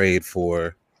can trade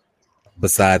for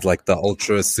besides like the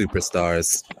ultra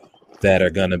superstars that are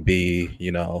gonna be,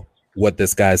 what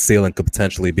this guy's ceiling could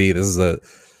potentially be.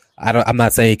 I'm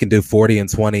not saying he can do 40 and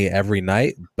 20 every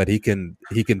night, but he can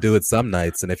do it some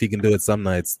nights. And if he can do it some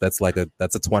nights, that's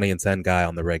a 20 and 10 guy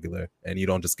on the regular, and you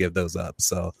don't just give those up.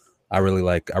 So I really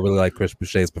like Chris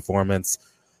Boucher's performance.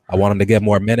 I want him to get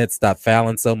more minutes, stop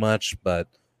fouling so much, but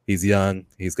he's young.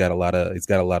 He's got a lot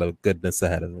of goodness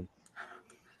ahead of him.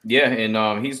 Yeah,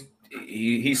 and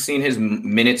he's seen his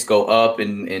minutes go up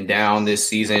and down this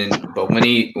season, but when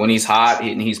he's hot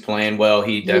and he's playing well,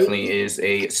 he definitely is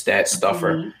a stat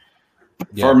stuffer.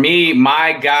 Yeah. For me,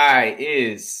 my guy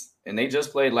is, and they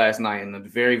just played last night in a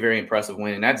very, very impressive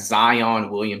win, and that's Zion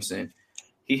Williamson.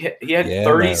 He had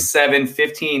 37, man.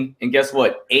 15, and guess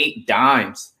what? 8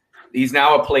 dimes. He's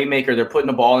now a playmaker. They're putting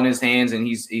the ball in his hands, and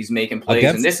he's making plays.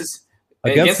 And this is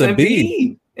against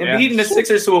Embiid. Embiid and the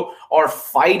Sixers, who are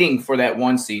fighting for that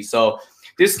 1 seed. So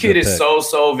this kid is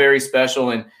so very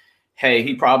special. And hey,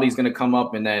 he probably is going to come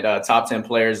up in that top 10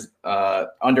 players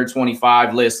under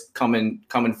 25 list coming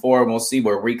forward. We'll see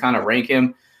where we kind of rank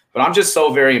him. But I'm just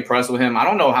so very impressed with him. I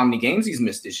don't know how many games he's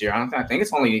missed this year. I think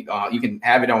it's only you can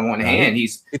have it on one hand.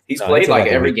 He's played like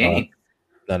every game.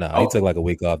 No, he took like a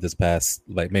week off this past,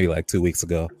 maybe 2 weeks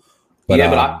ago. But,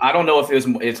 but I don't know if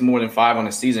it's more than 5 on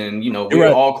the season. We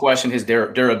all question his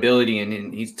durability,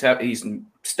 and he's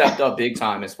stepped up big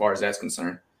time as far as that's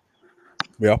concerned.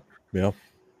 Yeah. All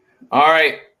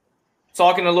right.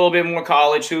 Talking a little bit more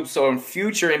college hoops. So in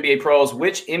future NBA pros,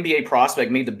 which NBA prospect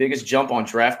made the biggest jump on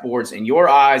draft boards in your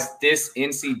eyes this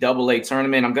NCAA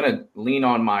tournament? I'm going to lean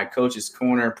on my coach's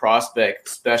corner prospect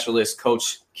specialist,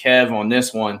 Coach Kev, on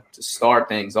this one to start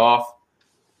things off.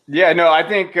 Yeah, no, I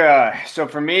think so.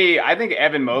 For me, I think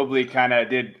Evan Mobley kind of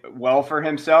did well for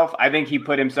himself. I think he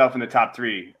put himself in the top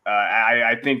 3.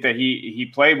 I think that he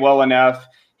played well enough.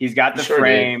 He's got the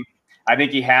frame. I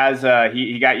think he has.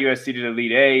 He got USC to the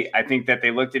Elite Eight. I think that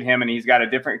they looked at him and he's got a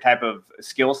different type of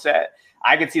skill set.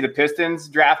 I could see the Pistons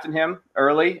drafting him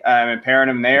early and pairing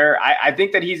him there. I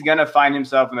think that he's going to find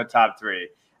himself in the top 3.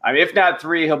 I mean, if not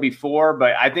 3, he'll be 4.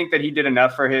 But I think that he did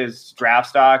enough for his draft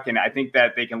stock, and I think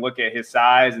that they can look at his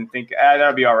size and think,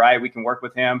 that'll be all right. We can work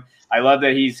with him. I love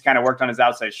that he's kind of worked on his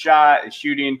outside shot, his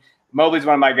shooting. Mobley's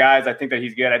one of my guys. I think that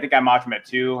he's good. I think I mocked him at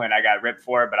 2, and I got ripped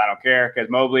for it, but I don't care because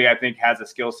Mobley, I think, has a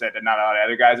skill set that not a lot of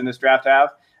other guys in this draft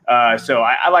have. So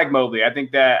I like Mobley. I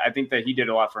think that he did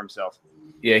a lot for himself.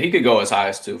 Yeah, he could go as high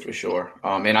as 2 for sure.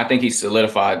 And I think he's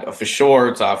solidified for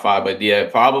sure top 5, but yeah,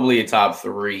 probably a top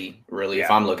 3 really. Yeah.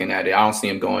 If I'm looking at it, I don't see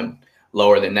him going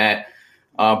lower than that.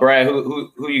 Brad,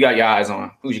 who you got your eyes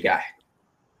on? Who's your guy?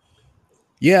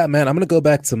 Yeah, man, I'm gonna go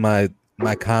back to my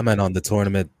comment on the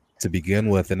tournament to begin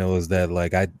with, and it was that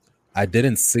like I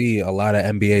didn't see a lot of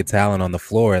NBA talent on the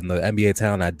floor, and the NBA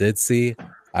talent I did see,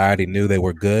 I already knew they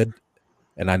were good.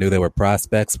 And I knew they were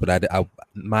prospects, but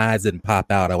my eyes didn't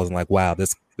pop out. I wasn't like, wow,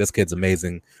 this kid's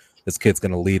amazing. This kid's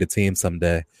going to lead a team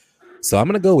someday. So I'm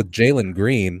going to go with Jalen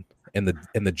Green in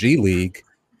the G League.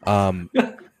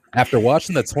 After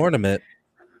watching the tournament,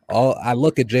 I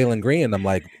look at Jalen Green and I'm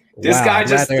like, wow, this guy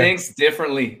just thinks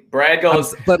differently. Brad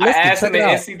goes, I asked him an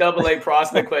NCAA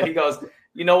prospect, but he goes,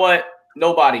 you know what?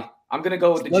 Nobody. I'm going to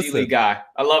go with the G League guy.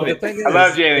 I love it. I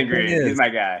love Jalen Green. He's my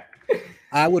guy.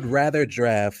 I would rather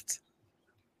draft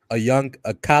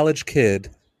a college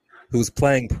kid who's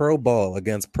playing pro ball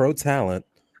against pro talent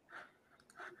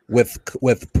with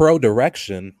pro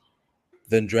direction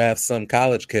than draft some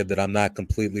college kid that I'm not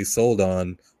completely sold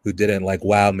on who didn't like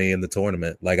wow me in the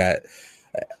tournament. Like at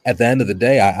the end of the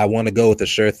day, I want to go with a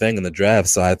sure thing in the draft.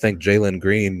 So I think Jalen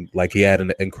Green, like he had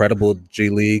an incredible G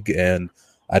League, and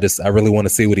I really want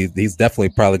to see what he's definitely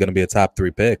probably going to be a top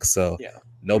 3 pick. So yeah.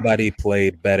 Nobody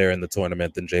played better in the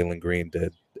tournament than Jalen Green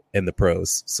did in the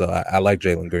pros. So I like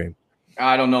Jalen Green.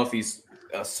 I don't know if he's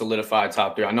a solidified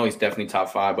top 3. I know he's definitely top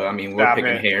 5, but I mean, we're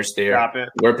picking hairs there.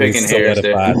 We're picking hairs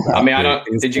there. I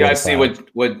mean, did you guys see what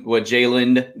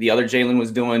Jalen, the other Jalen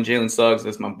was doing? Jalen Suggs,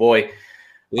 that's my boy.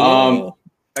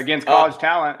 Against college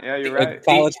talent. Yeah, you're right.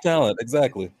 College talent,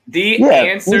 exactly.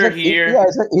 Answer here.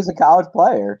 He's a college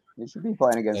player. He should be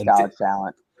playing against college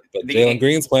talent. But Jalen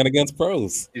Green's playing against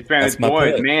pros. He's playing against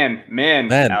boys,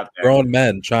 men out there. Grown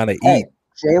men trying to eat.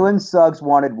 Jalen Suggs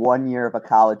wanted 1 year of a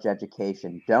college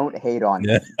education. Don't hate on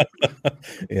him.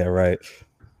 Yeah, right.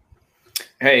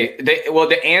 Hey,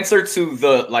 the answer to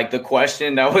the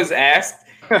question that was asked,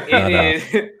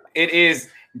 it is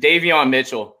Davion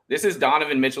Mitchell. This is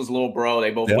Donovan Mitchell's little bro.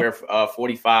 They both wear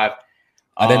 45.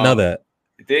 I didn't know that.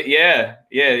 Yeah.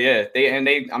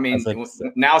 I mean,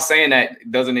 now saying that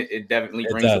doesn't it definitely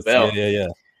rings a bell. Yeah.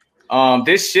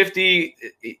 This shifty,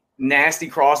 nasty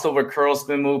crossover curl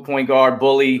spin move point guard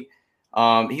bully.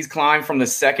 He's climbed from the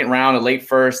second round to late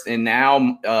first, and now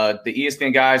the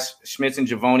ESPN guys, Schmitz and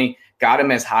Giavoni, got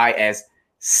him as high as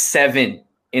 7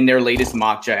 in their latest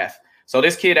mock draft. So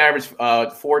this kid averaged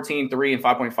 14, 3, and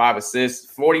 5.5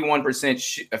 assists,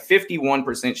 41%,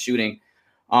 51% shooting.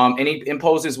 And he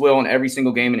imposed his will in every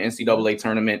single game in the NCAA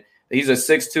tournament. He's a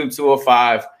 6'2",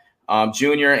 205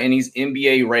 junior, and he's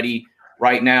NBA ready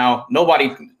right now.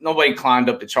 Nobody climbed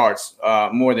up the charts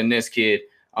more than this kid.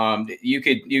 You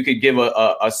could give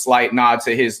a slight nod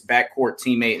to his backcourt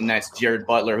teammate, and that's Jared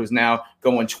Butler, who's now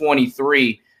going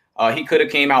 23. He could have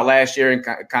came out last year and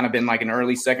kind of been like an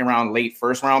early second round, late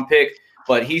first round pick,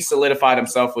 but he solidified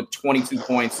himself with 22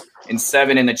 points and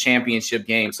 7 in the championship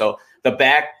game. So the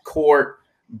backcourt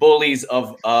bullies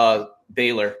of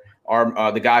Baylor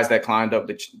are the guys that climbed up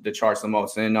the charts the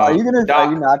most. And are you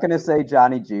not gonna say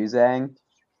Johnny Juzang?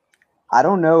 I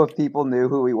don't know if people knew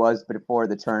who he was before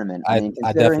the tournament. I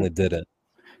definitely didn't.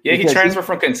 Yeah, he transferred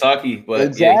from Kentucky, but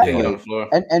exactly. Yeah, he on the floor.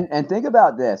 And think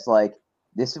about this, like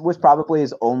this was probably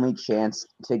his only chance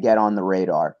to get on the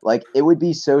radar. Like it would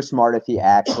be so smart if he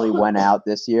actually went out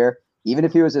this year. Even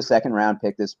if he was a second round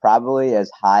pick, this is probably as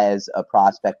high as a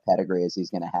prospect pedigree as he's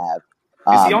going to have.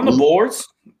 Is he on the boards?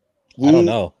 I don't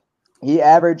know. He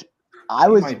averaged. I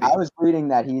was reading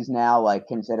that he's now like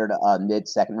considered a mid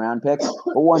second round pick.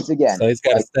 But once again, so he's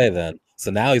got to stay then.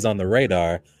 So now he's on the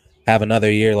radar. Have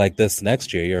another year like this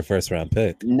next year. You're a first round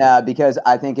pick. No, because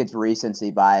I think it's recency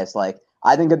bias. Like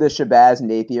I think of the Shabazz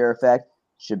Napier effect.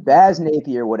 Shabazz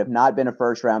Napier would have not been a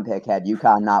first round pick had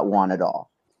UConn not won at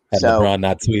all. Had LeBron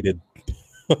not tweeted.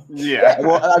 Yeah.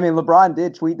 Well, I mean, LeBron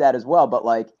did tweet that as well, but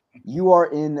like you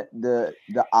are in the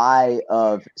eye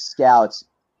of scouts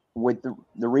with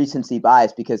the recency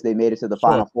bias because they made it to the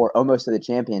Final Four, almost to the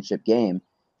championship game.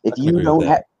 If you don't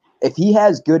have, if he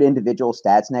has good individual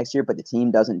stats next year, but the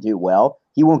team doesn't do well,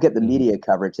 he won't get the media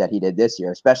coverage that he did this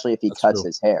year, especially if he cuts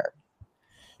his hair.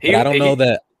 But I don't know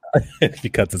that if he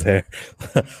cuts his hair,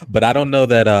 but I don't know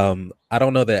that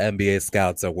NBA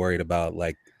scouts are worried about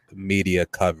like media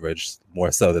coverage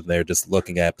more so than they're just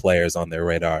looking at players on their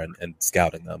radar and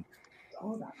scouting them.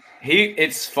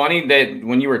 It's funny that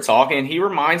when you were talking, he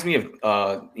reminds me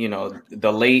of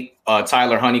the late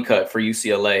Tyler Honeycutt for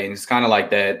UCLA, and it's kind of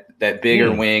like that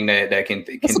bigger wing that can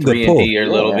 3-and-D a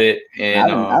little bit.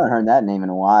 And I haven't heard that name in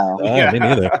a while. Me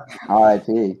neither.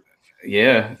 R.I.P.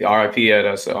 Yeah, the RIP at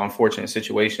us. Unfortunate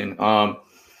situation.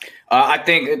 I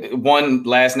think one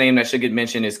last name that should get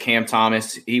mentioned is Cam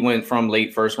Thomas. He went from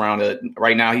late first round to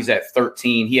right now he's at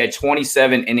 13. He had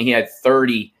 27 and he had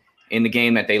 30 in the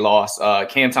game that they lost.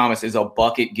 Cam Thomas is a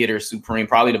bucket getter supreme,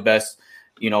 probably the best,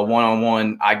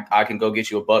 one-on-one. I can go get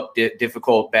you a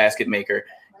difficult basket maker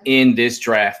in this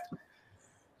draft.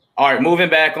 All right, moving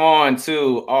back on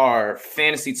to our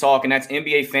fantasy talk, and that's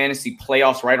NBA fantasy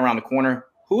playoffs right around the corner.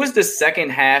 Who is the second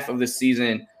half of the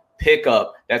season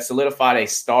pickup that solidified a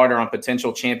starter on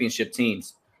potential championship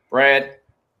teams? Brad?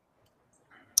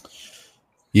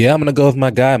 Yeah, I'm gonna go with my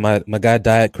guy, my guy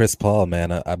Diet Chris Paul,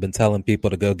 man. I've been telling people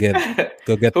to go get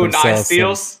Who, themselves 9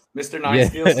 steals? Mr. 9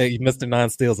 steals? Mr. 9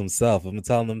 steals himself. I've been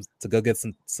telling them to go get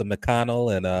some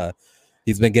McConnell, and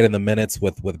he's been getting the minutes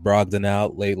with Brogdon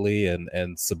out lately and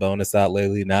Sabonis out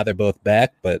lately. Now they're both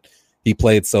back, but he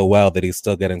played so well that he's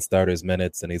still getting starters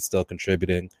minutes and he's still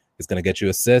contributing. He's going to get you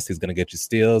assists. He's going to get you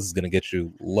steals. He's going to get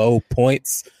you low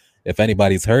points. If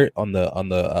anybody's hurt on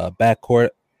the backcourt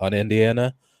on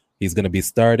Indiana, he's going to be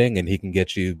starting and he can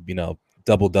get you,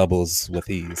 double doubles with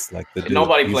ease. Like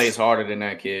nobody plays harder than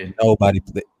that kid.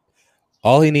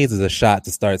 All he needs is a shot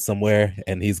to start somewhere,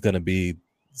 and he's going to be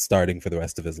starting for the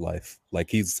rest of his life.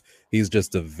 Like he's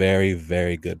just a very,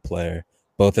 very good player,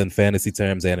 both in fantasy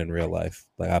terms and in real life.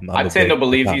 Like I tend to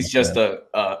believe he's just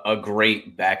a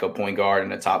great backup point guard in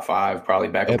the top 5, probably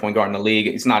backup point guard in the league.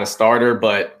 He's not a starter,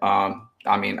 but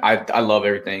I love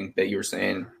everything that you were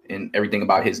saying and everything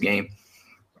about his game.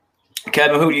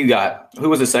 Kevin, who do you got? Who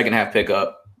was the second half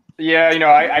pickup? Yeah,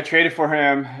 I traded for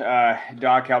him.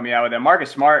 Doc helped me out with that.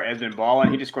 Marcus Smart has been balling.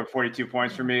 He just scored 42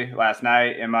 points for me last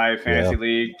night in my fantasy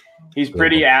league. He's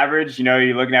pretty average.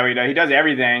 You're looking at what he does. He does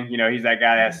everything. He's that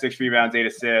guy that has 6 rebounds, 8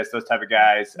 assists, those type of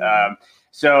guys.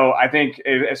 So I think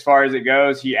as far as it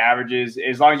goes, he averages,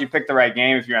 as long as you pick the right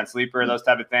game, if you're on sleeper, those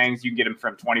type of things, you can get him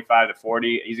from 25 to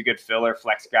 40. He's a good filler,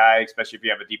 flex guy, especially if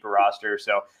you have a deeper roster.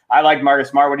 So I like Marcus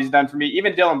Smart, what he's done for me.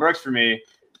 Even Dylan Brooks for me.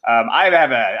 I've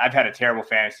had a terrible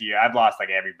fantasy year. I've lost like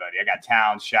everybody. I got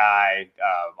Towns, Shy,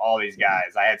 all these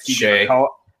guys. I had CJ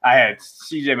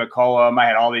McCollum. I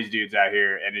had all these dudes out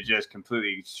here, and it just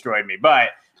completely destroyed me.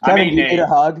 But Kevin, do you need a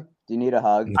hug? Do you need a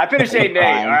hug? I finished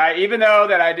 8-8. All right, even though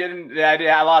that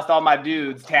I lost all my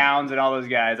dudes, Towns, and all those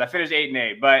guys. I finished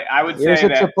 8-8. But I would say a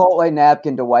Chipotle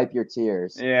napkin to wipe your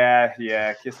tears.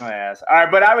 Yeah, kiss my ass. All right,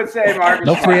 but I would say Marcus.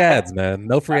 No free ads, man.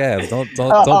 No free ads. Don't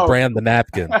brand the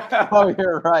napkin. Oh,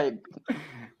 you're right.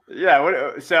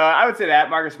 Yeah. So I would say that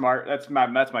Marcus Smart. That's my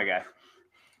guy.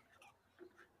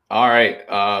 All right.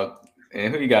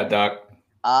 And who you got, Doc?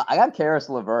 I got Karis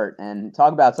LeVert, and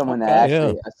talk about someone that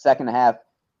actually a second half,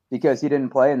 because he didn't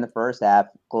play in the first half.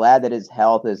 Glad that his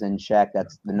health is in check.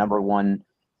 That's the number one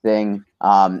thing.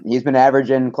 He's been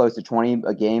averaging close to 20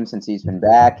 a game since he's been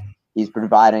back. He's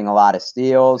providing a lot of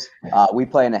steals. We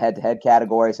play in a head-to-head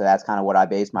category, so that's kind of what I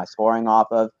base my scoring off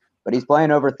of. But he's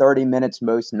playing over 30 minutes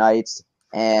most nights,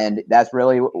 and that's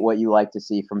really what you like to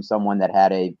see from someone that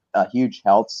had a huge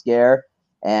health scare.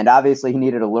 And obviously he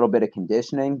needed a little bit of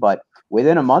conditioning, but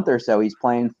within a month or so, he's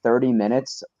playing 30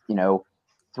 minutes,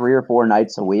 3 or 4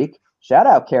 nights a week. Shout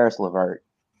out Karis LeVert.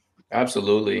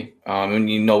 Absolutely. And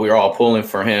we were all pulling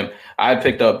for him. I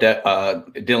picked up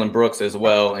Dylan Brooks as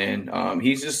well. And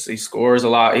he scores a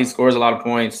lot. He scores a lot of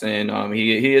points, and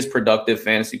he is productive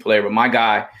fantasy player. But my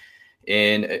guy,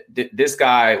 and this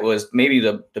guy was maybe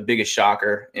the biggest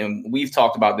shocker. And we've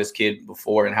talked about this kid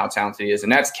before and how talented he is.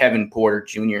 And that's Kevin Porter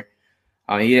Jr.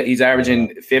 He's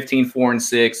averaging 15, 4, and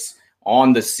 6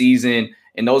 on the season,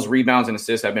 and those rebounds and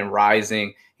assists have been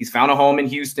rising. He's found a home in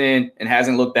Houston and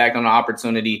hasn't looked back on the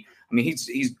opportunity. I mean,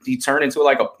 he turned into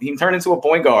a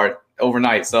point guard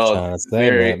overnight. So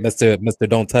Mr.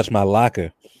 Don't touch my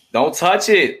locker. Don't touch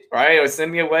it, right? Or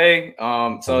send me away.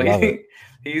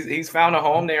 He's found a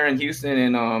home there in Houston,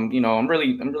 and I'm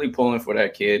really pulling for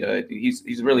that kid.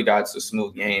 He's really got a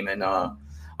smooth game, and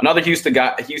another Houston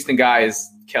guy is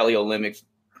Kelly Olymic's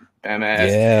dumbass.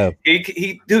 Yeah,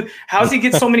 He dude, how does he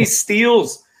get so many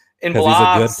steals and because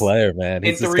blocks? he's a good player, man.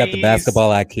 He's just got the threes.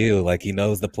 basketball IQ. Like, he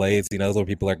knows the plays, he knows where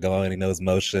people are going, he knows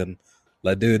motion.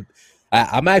 Like, dude,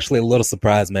 I'm actually a little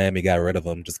surprised Miami got rid of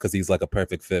him just because he's like a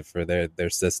perfect fit for their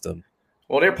system.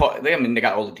 Well, they got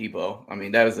Oladipo. I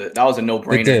mean, that was a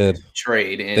no-brainer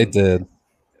trade. And they did.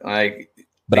 Like,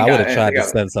 but I would have tried to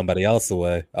send somebody else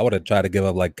away. I would have tried to give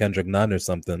up like Kendrick Nunn or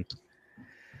something.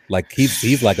 Like,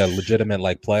 he's like a legitimate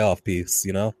like playoff piece,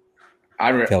 you know.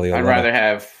 I'd rather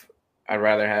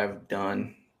have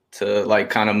Dunn to like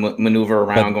kind of maneuver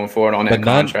around going forward on that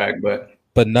contract,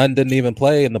 but Nunn didn't even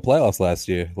play in the playoffs last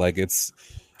year. Like, it's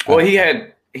he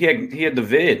had the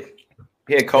vid.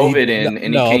 He had COVID and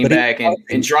he came back and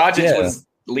Dragic was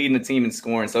leading the team in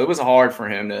scoring, so it was hard for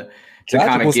him to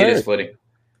kind of get his footing.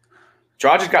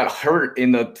 Dragic got hurt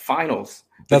in the finals.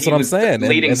 That's what I'm saying.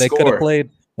 And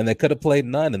they could have played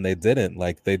Nunn, and they didn't.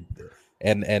 Like,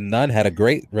 and Nunn had a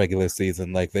great regular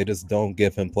season. Like, they just don't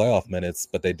give him playoff minutes,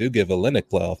 but they do give Olynyk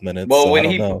playoff minutes. Well,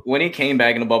 so when he came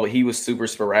back in the bubble, he was super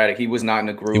sporadic. He was not in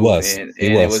the groove.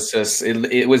 It was just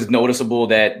it was noticeable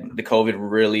that the COVID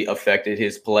really affected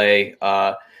his play.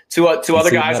 Two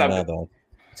other guys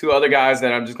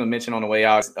that I'm just going to mention on the way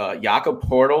out. Jakob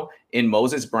Poeltl and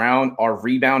Moses Brown are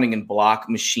rebounding and block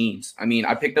machines. I mean,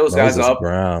 I picked those guys up.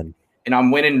 And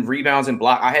I'm winning rebounds and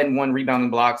block. I hadn't won rebound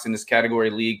and blocks in this category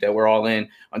league that we're all in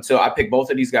until I picked both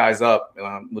of these guys up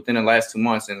within the last 2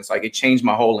 months. And it's like it changed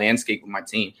my whole landscape with my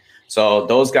team. So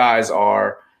those guys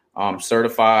are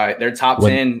certified. They're top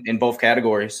 10 in both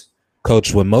categories.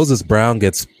 Coach, when Moses Brown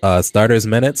gets starters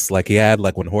minutes, like he had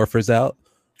like when Horford's out.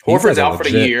 Horford's out for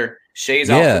the year. Shea's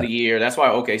out for the year. That's why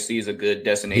OKC is a good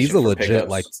destination.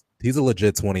 He's a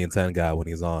legit 20 and 10 guy when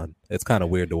he's on. It's kind of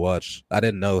weird to watch. I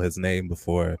didn't know his name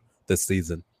before this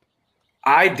season.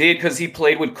 I did because he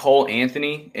played with Cole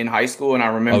Anthony in high school, and I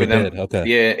remember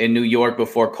in New York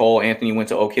before Cole Anthony went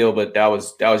to Oak Hill, but that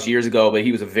was years ago. But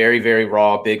he was a very, very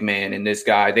raw big man, and this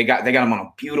guy they got him on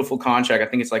a beautiful contract. I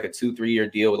think it's like a 2-3 year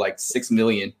deal with like $6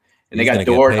 million, and they got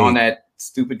Dort on that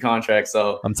stupid contract.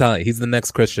 So I'm telling you, he's the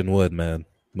next Christian Wood, man.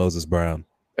 Moses Brown.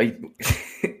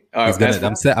 I'm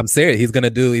serious. He's gonna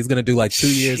do like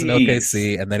 2 years in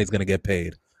OKC, and then he's gonna get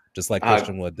paid, just like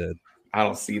Christian Wood did. I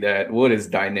don't see that. Wood is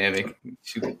dynamic.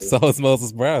 So is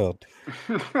Moses Brown.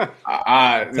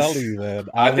 I'm telling you, man.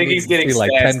 I think he's getting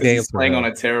like 10 games playing on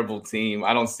a terrible team.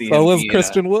 I don't see him. So is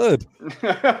Christian Wood.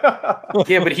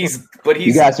 Yeah, but he's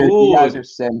you guys are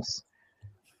simps.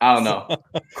 I don't know.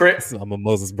 Chris, I'm a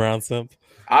Moses Brown simp.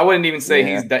 I wouldn't even say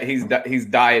he's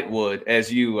Diet Wood,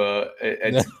 as you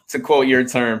to quote your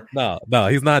term. No,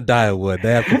 he's not Diet Wood.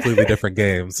 They have completely different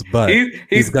games. But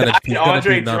he's gonna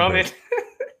Andre Drummond.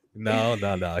 No.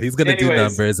 He's gonna do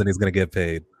numbers and he's gonna get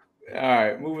paid. All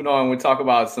right, moving on. We'll talk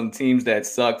about some teams that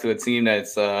suck to a team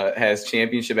that's has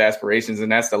championship aspirations, and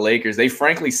that's the Lakers. They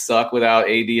frankly suck without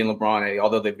AD and LeBron,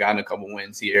 although they've gotten a couple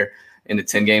wins here in the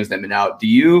 10 games they've been out. Do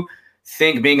you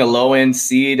think being a low-end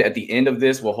seed at the end of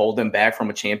this will hold them back from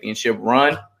a championship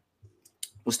run?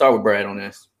 We'll start with Brad on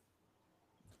this.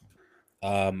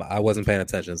 I wasn't paying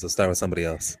attention, so start with somebody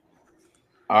else.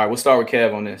 All right, we'll start with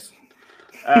Kev on this.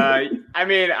 I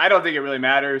mean, I don't think it really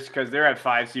matters because they're at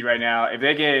 5 seed right now. If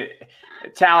they get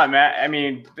talent, I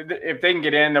mean, if they can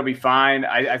get in, they'll be fine.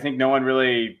 I think no one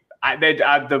really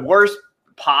the worst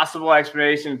possible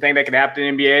explanation thing that could happen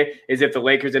in the NBA is if the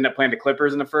Lakers end up playing the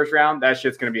Clippers in the first round. That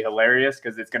shit's going to be hilarious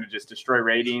because it's going to just destroy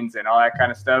ratings and all that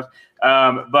kind of stuff.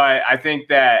 But I think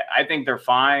they're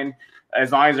fine.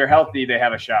 As long as they're healthy, they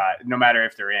have a shot, no matter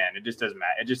if they're in. It just doesn't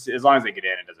matter. As long as they get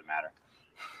in, it doesn't matter.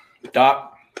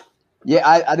 Doc? Yeah,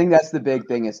 I think that's the big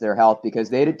thing is their health because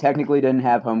they technically didn't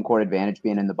have home court advantage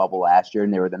being in the bubble last year,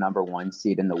 and they were the number 1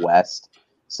 seed in the West.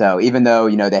 So even though,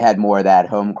 they had more of that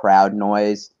home crowd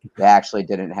noise, they actually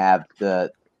didn't have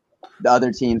the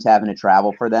other teams having to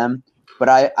travel for them. But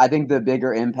I think the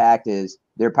bigger impact is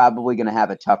they're probably going to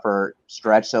have a tougher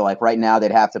stretch. So like right now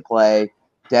they'd have to play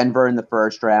Denver in the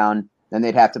first round, then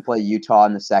they'd have to play Utah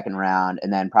in the second round,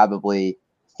 and then probably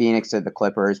Phoenix or the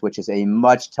Clippers, which is a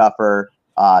much tougher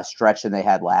stretch than they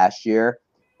had last year.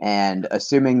 And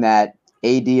assuming that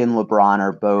AD and LeBron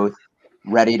are both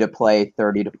ready to play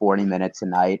 30 to 40 minutes a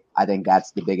night, I think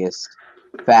that's the biggest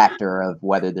factor of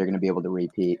whether they're going to be able to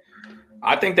repeat.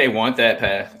 I think they want that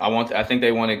path. I think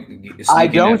they want to I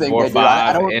sneak don't in at think 4 or they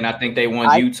 5, do. and I think they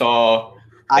want Utah.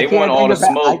 They want all the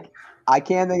smoke. I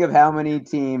can't think of how many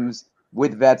teams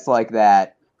with vets like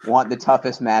that want the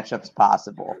toughest matchups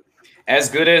possible. As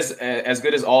good as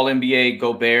All NBA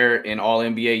Gobert and All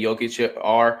NBA Jokic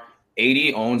are,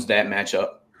 AD owns that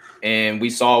matchup, and we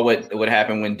saw what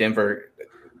happened when Denver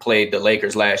played the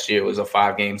Lakers last year. It was a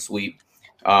 5-game sweep.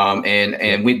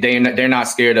 They're not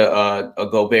scared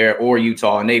of Gobert or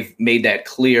Utah, and they've made that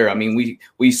clear. I mean, we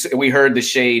heard the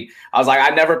shade. I was like, I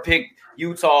never picked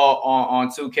Utah on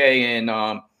 2K, and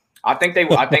I think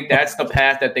that's the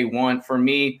path that they want. For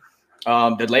me,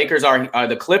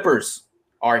 the Clippers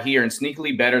are here and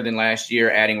sneakily better than last year,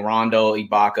 adding Rondo,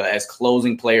 Ibaka as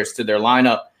closing players to their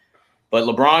lineup. But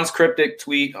LeBron's cryptic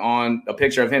tweet on a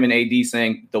picture of him and AD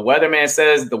saying, the weatherman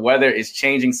says the weather is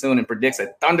changing soon and predicts a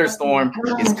thunderstorm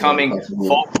is coming.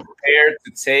 Folks prepared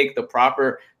to take the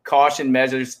proper caution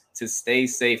measures to stay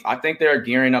safe. I think they're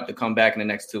gearing up to come back in the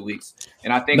next 2 weeks.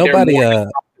 And I think they're more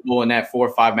comfortable in that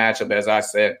 4-5 matchup, as I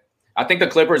said. I think the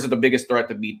Clippers are the biggest threat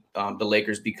to beat the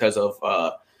Lakers because of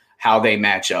how they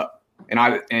match up. And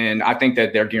I think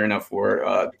that they're gearing up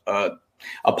for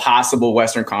a possible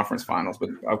Western Conference Finals, but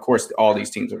of course, all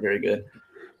these teams are very good.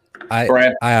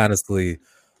 I honestly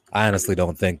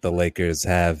don't think the Lakers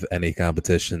have any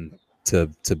competition to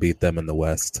beat them in the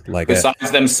West. Like besides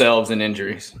themselves and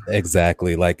injuries,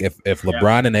 exactly. Like if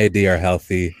LeBron and AD are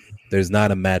healthy, there's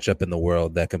not a matchup in the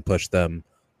world that can push them.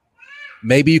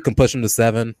 Maybe you can push them to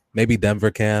 7. Maybe Denver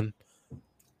can.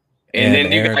 And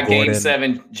then you got Game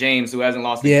 7, James, who hasn't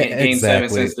lost Game 7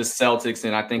 since the Celtics,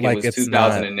 and I think it was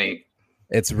 2008.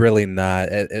 It's really not,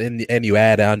 and you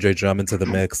add Andre Drummond to the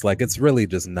mix. Like it's really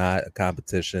just not a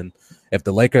competition. If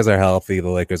the Lakers are healthy, the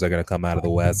Lakers are going to come out of the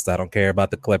West. I don't care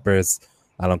about the Clippers.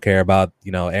 I don't care about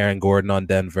Aaron Gordon on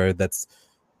Denver.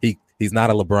 He's not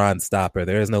a LeBron stopper.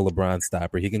 There is no LeBron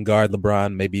stopper. He can guard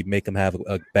LeBron, maybe make him have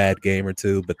a bad game or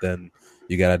two, but then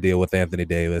you got to deal with Anthony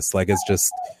Davis. Like it's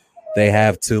just they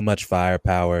have too much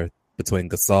firepower between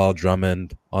Gasol,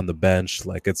 Drummond on the bench.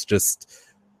 Like it's just.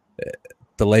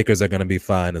 The Lakers are going to be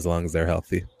fine as long as they're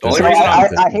healthy.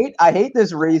 I hate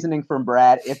this reasoning from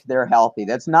Brad. If they're healthy,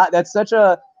 it's not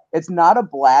a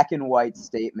black and white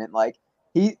statement. Like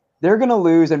they're going to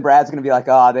lose, and Brad's going to be like,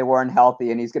 "Oh, they weren't healthy,"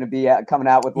 and he's going to be coming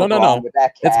out with LeBron with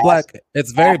that cast. It's black.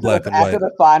 It's very black and white. After the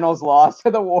finals loss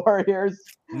to the Warriors.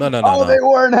 No. They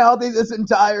weren't healthy this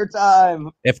entire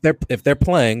time. If they're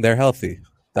playing, they're healthy.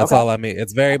 That's all I mean.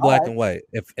 It's very black and white.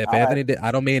 If Anthony did,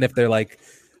 I don't mean if they're like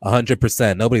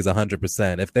 100%. Nobody's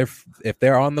 100%. If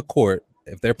they're on the court,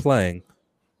 if they're playing,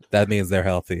 that means they're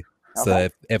healthy. Okay. So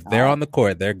if they're on the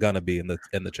court, they're gonna be in the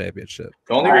championship.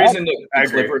 The only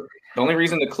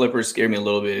reason the Clippers scare me a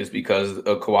little bit is because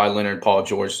of Kawhi Leonard, Paul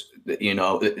George,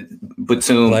 Batum,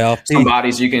 some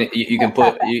bodies you can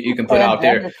put out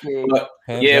there. But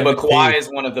Kawhi is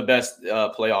one of the best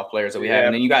playoff players that we have,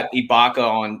 and then you got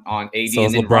Ibaka on AD, so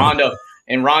and then Rondo.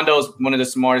 And Rondo's one of the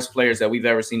smartest players that we've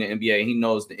ever seen in the NBA. He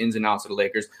knows the ins and outs of the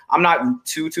Lakers. I'm not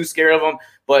too scared of him,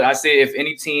 but I say if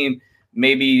any team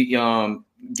maybe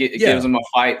gives them a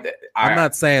fight, I'm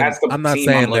not saying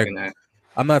the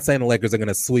Lakers are going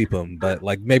to sweep them, but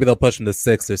like maybe they'll push them to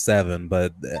 6 or 7.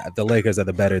 But the Lakers are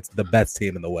the best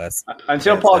team in the West.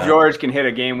 Until Paul George can hit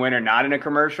a game winner, not in a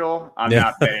commercial, I'm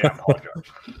not betting on Paul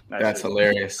George. That's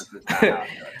hilarious.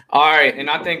 All right, and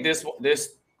I think this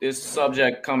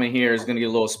subject coming here is going to get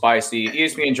a little spicy.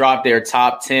 ESPN dropped their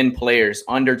top 10 players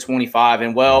under 25.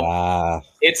 And,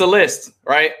 it's a list,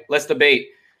 right? Let's debate.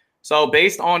 So,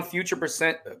 based on future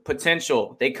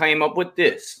potential, they came up with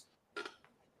this.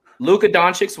 Luka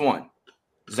Doncic 1.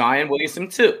 Zion Williamson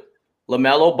 2.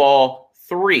 LaMelo Ball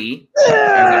 3. As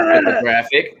I put the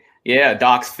graphic. Yeah,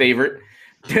 Doc's favorite.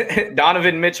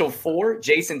 Donovan Mitchell 4.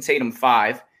 Jason Tatum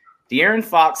 5. De'Aaron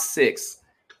Fox 6.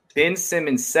 Ben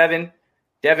Simmons 7.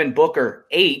 Devin Booker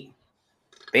 8,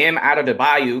 Bam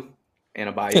Adebayo,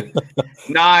 9.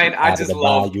 I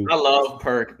love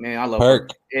Perk, man. I love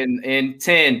Perk. And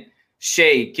 10,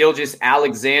 Shai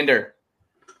Gilgeous-Alexander.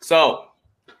 So,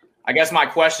 I guess my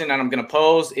question that I'm going to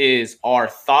pose is our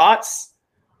thoughts.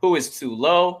 Who is too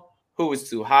low? Who is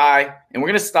too high? And we're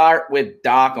going to start with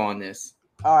Doc on this.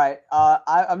 All right.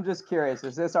 I'm just curious.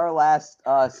 Is this our last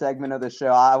segment of the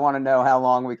show? I want to know how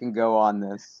long we can go on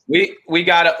this. We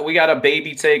got a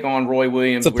baby take on Roy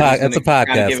Williams. It's a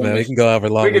podcast, man. We can go over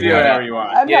long. We can do whatever you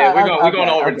want. We're going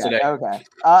over it today. Okay.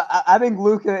 I think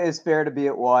Luka is fair to be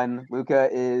at 1. Luka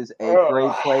is a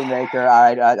great playmaker.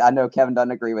 All right. I know Kevin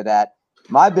doesn't agree with that.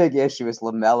 My big issue is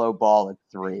LaMelo Ball at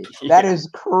 3. That is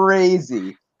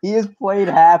crazy. He has played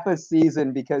half a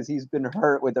season because he's been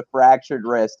hurt with a fractured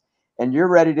wrist. And you're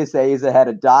ready to say he's ahead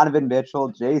of Donovan Mitchell,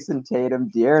 Jason Tatum,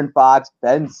 De'Aaron Fox,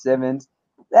 Ben Simmons.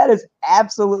 That is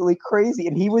absolutely crazy.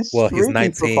 And he was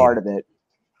streaking for part of it.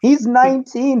 He's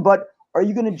 19, but are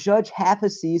you going to judge half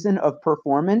a season of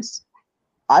performance?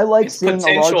 I like seeing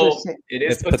potential. A larger.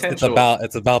 It's potential.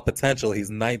 It's about potential.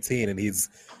 He's 19, and he's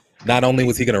not only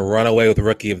was he going to run away with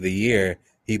Rookie of the Year,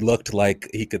 he looked like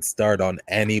he could start on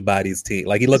anybody's team.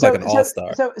 Like he looked like an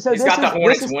all-star. So he's got the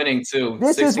Hornets winning too.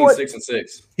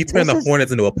 16-6-6. He turned the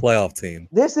Hornets into a playoff team.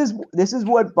 This is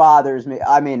what bothers me.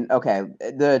 I mean, okay,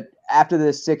 after the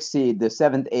 6th seed, the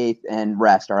 7th, 8th, and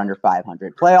rest are under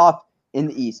 500. Playoff in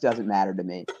the East doesn't matter to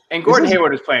me. And Gordon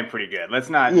Hayward is playing pretty good. Let's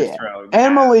not just throw.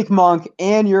 And Malik Monk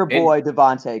and your boy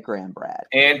Devontae Graham-Brad.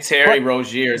 And Terry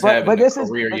Rozier's having a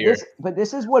career year. But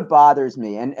this is what bothers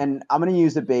me, and I'm going to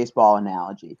use a baseball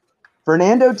analogy.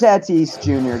 Fernando Tatis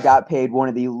Jr. got paid one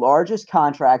of the largest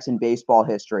contracts in baseball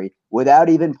history without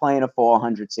even playing a full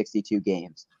 162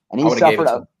 games. And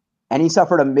he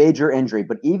suffered a major injury.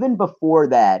 But even before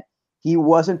that, he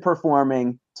wasn't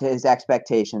performing to his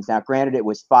expectations. Now, granted, it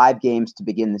was 5 games to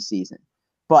begin the season,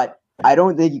 but I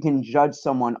don't think you can judge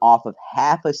someone off of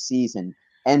half a season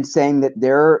and saying that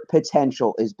their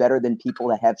potential is better than people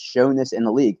that have shown this in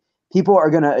the league. People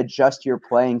are going to adjust your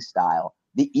playing style.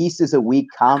 The East is a weak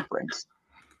conference.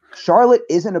 Charlotte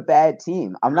isn't a bad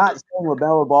team. I'm not saying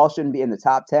LaMelo Ball shouldn't be in the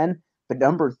top 10, but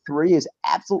number 3 is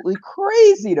absolutely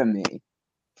crazy to me.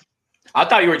 I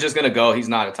thought you were just going to go, he's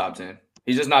not a top 10.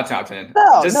 He's just not top 10.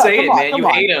 No, just say it, man. You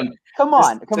hate him. Come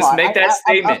on. Just make that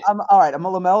statement. I'm all right. I'm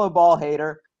a LaMelo Ball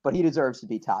hater, but he deserves to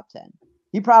be top 10.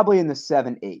 He probably in the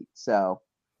 7, 8. So.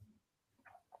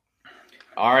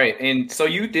 All right. And so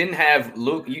you didn't have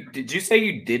Luke. Did you say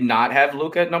you did not have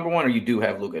Luka at number 1, or you do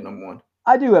have Luka at number 1?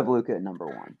 I do have Luka at number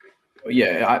 1.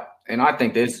 Yeah, I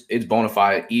think it's bona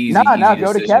fide easy. No,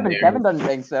 go to Kevin. There. Kevin doesn't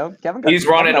think so. He's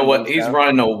running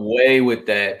away with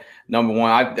that number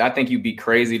 1. I think you'd be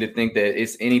crazy to think that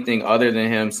it's anything other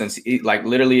than him, since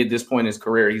literally at this point in his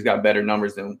career, he's got better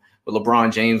numbers than what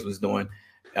LeBron James was doing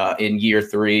in year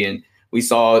 3. And we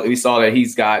saw that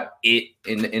he's got it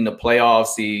in the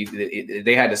playoffs.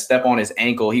 They had to step on his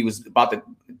ankle. He was about to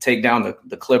take down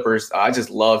the Clippers. I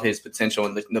just love his potential.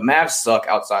 And the Mavs suck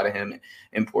outside of him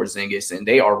and Porzingis, and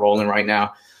they are rolling right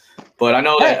now. But I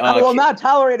know that I will not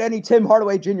tolerate any Tim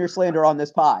Hardaway Jr. slander on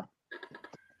this pod.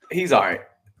 He's all right.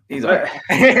 He's all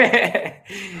right.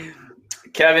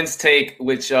 Kevin's take,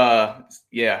 which let's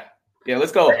go.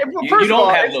 You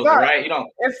don't have Luka, right? You don't.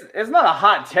 It's not a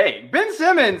hot take. Ben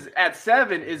Simmons at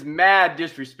 7 is mad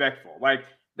disrespectful. Like,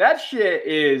 that shit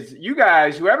is, you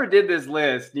guys, whoever did this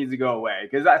list needs to go away.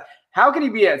 Because how can he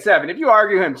be at 7? If you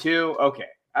argue him 2, okay,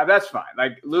 that's fine.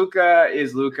 Like, Luka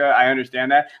is Luka. I understand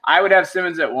that. I would have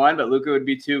Simmons at 1, but Luka would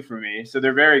be 2 for me. So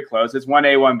they're very close. It's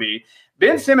 1A, 1B.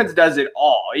 Ben Simmons does it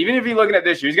all. Even if you're looking at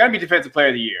this year, he's going to be Defensive Player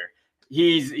of the Year.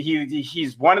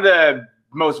 He's one of the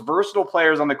most versatile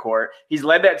players on the court. He's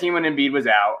led that team when Embiid was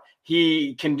out.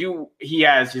 He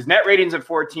has his net ratings of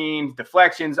 14,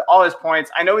 deflections, all his points.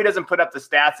 I know he doesn't put up the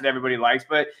stats that everybody likes,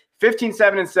 but 15,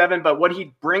 7, and 7. But what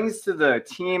he brings to the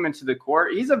team and to the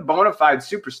court, he's a bona fide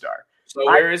superstar. So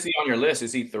where is he on your list?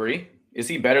 Is he 3? Is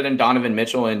he better than Donovan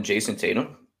Mitchell and Jason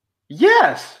Tatum?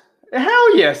 Yes.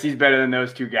 Hell yes, he's better than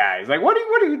those 2 guys. Like, what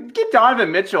do you get Donovan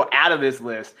Mitchell out of this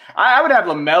list? I would have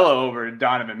LaMelo over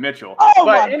Donovan Mitchell. Oh,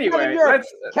 but anyway,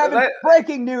 Kevin,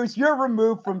 breaking news: you're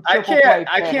removed from. I can't.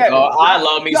 I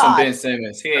love me some Ben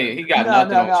Simmons. He got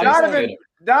nothing on Jason.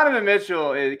 Donovan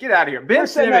Mitchell is get out of here. Ben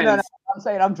Simmons. No. I'm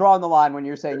saying I'm drawing the line when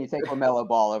you're saying you take LaMelo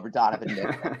Ball over Donovan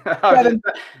Mitchell. Kevin,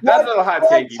 that's a little hot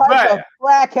takey. What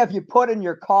crack have you put in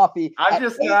your coffee? I'm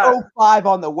just 8:05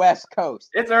 on the West Coast.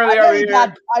 It's early over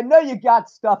here. I know you got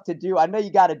stuff to do. I know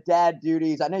you got dad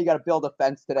duties. I know you got to build a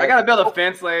fence today. I got to build a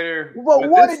fence later. Well,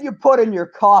 what did you put in your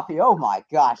coffee? Oh my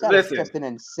gosh, that's just an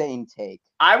insane take.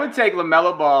 I would take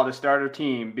LaMelo Ball to start a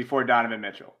team before Donovan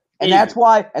Mitchell. And that's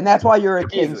why you're a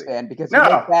Kings fan, because you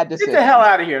make bad decisions. Get the hell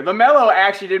out of here. LaMelo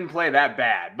actually didn't play that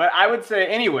bad. But I would say,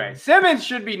 anyway, Simmons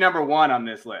should be number 1 on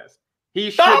this list.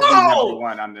 He should be number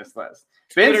 1 on this list.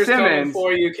 Ben Simmons,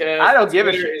 for you, Kev. I don't give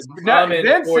a shit.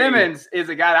 Ben Simmons is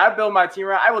a guy that I build my team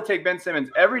around. I will take Ben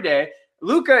Simmons every day.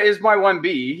 Luka is my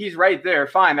 1B. He's right there.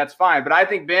 Fine, that's fine. But I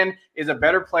think Ben is a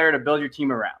better player to build your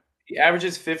team around. He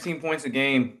averages 15 points a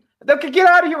game. Okay, get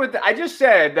out of here with that. I just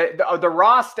said that the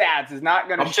raw stats is not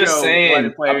going to show what a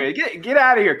player. Get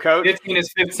out of here, coach. 15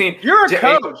 is 15. You're a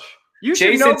coach. You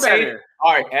should know better.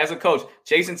 All right, as a coach,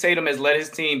 Jason Tatum has led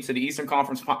his team to the Eastern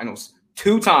Conference Finals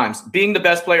 2 times, being the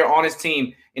best player on his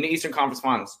team in the Eastern Conference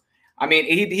Finals. I mean,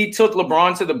 he took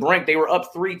LeBron to the brink. They were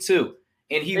up 3-2,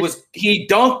 and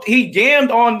he gammed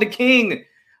on the king.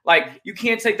 Like, you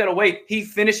can't take that away. He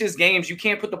finishes games. You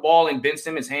can't put the ball in Ben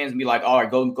Simmons' hands and be like, all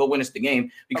right, go win us the game,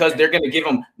 because they're going to give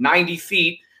him 90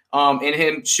 feet and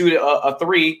him shoot a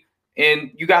 3,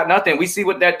 and you got nothing. We see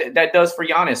what that does for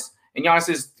Giannis, and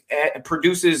Giannis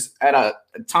produces at a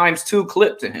times 2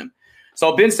 clip to him.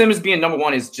 So Ben Simmons being number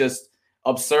 1 is just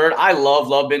absurd. I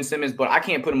love Ben Simmons, but I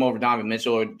can't put him over Donovan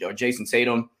Mitchell or Jason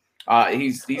Tatum.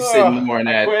 He's sitting more in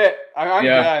that. I quit. I'm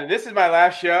done. This is my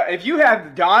last show. If you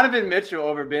have Donovan Mitchell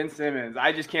over Ben Simmons,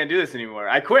 I just can't do this anymore.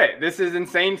 I quit. This is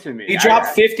insane to me. He dropped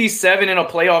 57 in a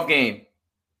playoff game.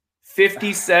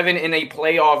 57 in a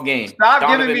playoff game. Stop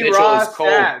Donovan giving me Mitchell raw is cold.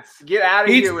 stats. Get out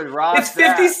of here with raw It's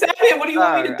stats. 57. What do you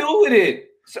want me to do with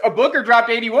it? So Booker dropped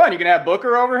 81. You can have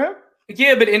Booker over him?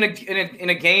 Yeah, but in a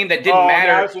game that didn't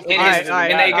matter,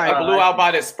 and they got blew out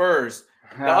by the Spurs.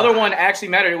 The other one actually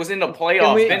mattered. It was in the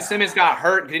playoffs. Ben Simmons got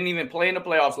hurt, didn't even play in the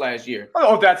playoffs last year.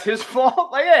 Oh, that's his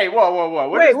fault? Like, hey, whoa.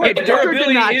 Wait. Durability Booker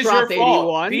did not is drop your fault.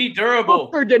 81. Be durable.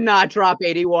 Booker did not drop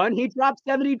 81. He dropped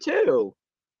 72.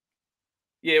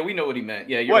 Yeah, we know what he meant.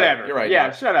 Yeah, you're Whatever. Right. You're right. Yeah,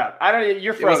 Doc. Shut up.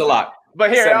 You're frozen. It was a lot.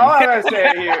 But here, all I'm going to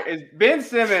say here is Ben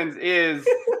Simmons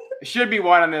should be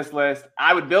one on this list.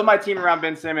 I would build my team around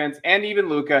Ben Simmons and even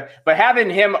Luka, but having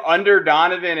him under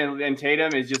Donovan and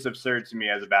Tatum is just absurd to me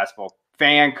as a basketball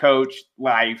fan, coach,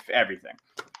 life, everything.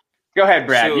 Go ahead,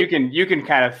 Brad. Shoot. You can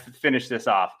kind of finish this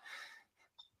off.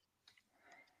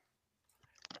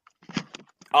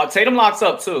 Tatum locks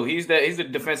up too. He's the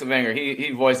defensive anger. He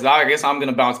voices. I guess I'm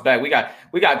gonna bounce back. We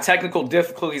got technical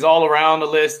difficulties all around the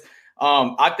list.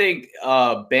 I think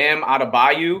Bam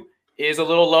Adebayo is a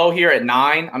little low here at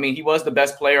 9. I mean, he was the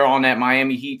best player on that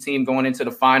Miami Heat team going into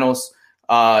the finals.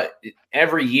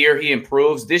 Every year he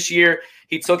improves. This year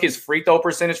he took his free throw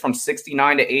percentage from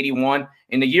 69 to 81.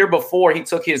 And the year before he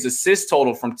took his assist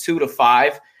total from 2 to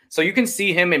 5. So you can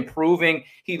see him improving.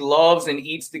 He loves and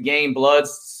eats the game, blood,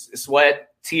 sweat,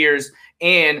 tears.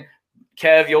 And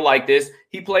Kev, you'll like this.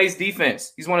 He plays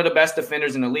defense. He's one of the best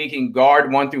defenders in the league. He can guard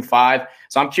 1 through 5.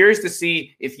 So I'm curious to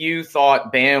see if you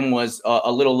thought Bam was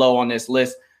a little low on this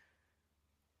list.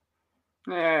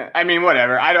 I mean,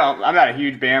 whatever. I'm not a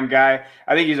huge Bam guy.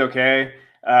 I think he's okay.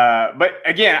 But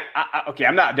again,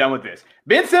 I'm not done with this.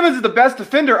 Ben Simmons is the best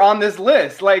defender on this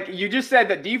list. Like you just said,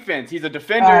 that defense. He's a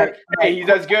defender. Hey, he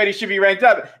does good. He should be ranked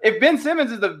up. If Ben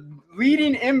Simmons is the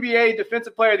leading NBA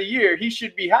defensive player of the year, he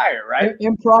should be higher, right?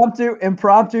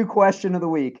 Impromptu question of the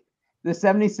week. The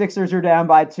 76ers are down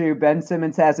by 2. Ben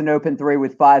Simmons has an open 3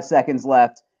 with 5 seconds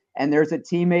left, and there's a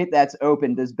teammate that's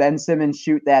open. Does Ben Simmons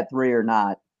shoot that 3 or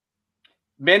not?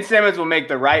 Ben Simmons will make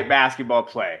the right basketball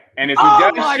play. And if he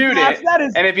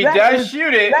does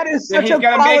shoot it, then he's going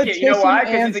to make it. You know why?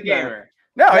 Because he's a gamer.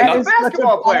 No, he's a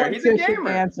basketball player. He's a gamer.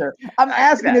 Answer. I'm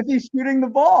asking if he's shooting the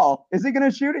ball. Is he going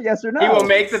to shoot it? Yes or no? He will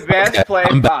make the best play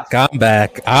possible.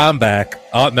 I'm back.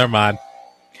 Oh, never mind.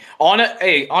 On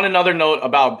another note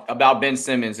about Ben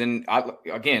Simmons, and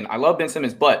I love Ben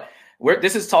Simmons, but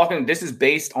this is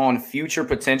based on future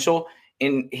potential.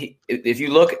 And if you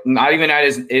look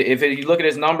at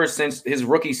his numbers since his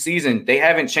rookie season, they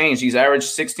haven't changed. He's averaged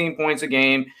 16 points a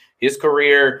game. His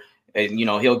career, and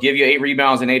he'll give you 8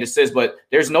 rebounds and 8 assists, but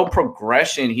there's no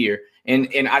progression here.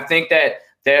 And I think that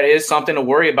is something to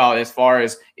worry about as far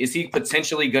as, is he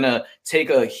potentially going to take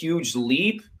a huge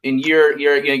leap in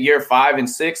year 5 and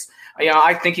 6?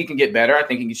 I think he can get better. I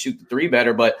think he can shoot the 3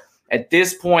 better. But at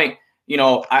this point,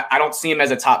 I don't see him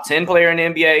as a top 10 player in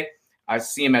the NBA. I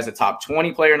see him as a top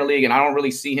 20 player in the league, and I don't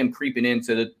really see him creeping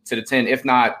into the 10, if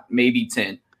not maybe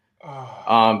 10.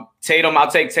 Tatum,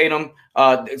 I'll take Tatum.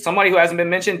 Somebody who hasn't been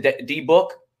mentioned,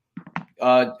 D-Book,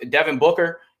 Devin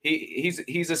Booker.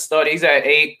 He's a stud. He's at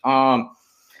 8.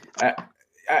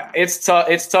 It's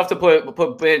tough to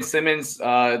put Ben Simmons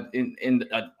in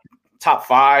a top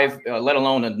 5, let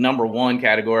alone a number 1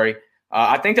 category.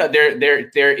 I think that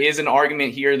there is an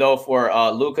argument here though for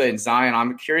Luka and Zion.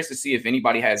 I'm curious to see if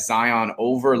anybody has Zion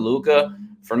over Luka.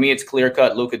 For me, it's clear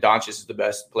cut. Luka Doncic is the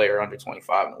best player under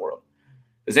 25 in the world.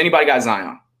 Does anybody got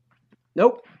Zion?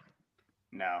 Nope.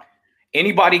 No.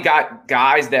 Anybody got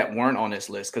guys that weren't on this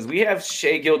list? Because we have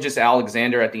Shai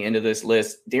Gilgeous-Alexander at the end of this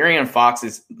list. De'Aaron Fox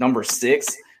is number 6,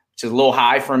 which is a little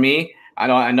high for me.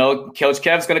 I know Coach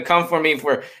Kev's going to come for me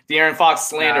for De'Aaron Fox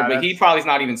slander, but he probably is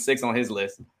not even 6 on his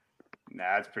list.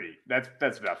 Nah,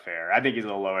 that's about fair. I think he's a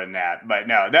little lower than that. But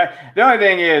no, the only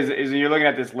thing is when you're looking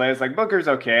at this list, like Booker's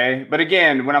okay. But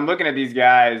again, when I'm looking at these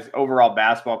guys, overall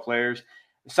basketball players,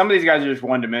 some of these guys are just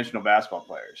one-dimensional basketball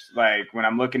players. Like when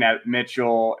I'm looking at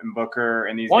Mitchell and Booker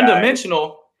and these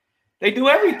one-dimensional, they do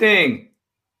everything.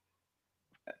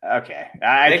 Okay.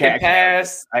 They can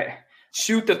pass,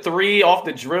 shoot the 3 off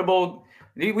the dribble.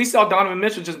 We saw Donovan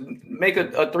Mitchell just make a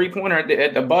 3-pointer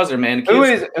at the buzzer, man. Who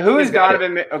is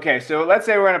Donovan? Okay, so let's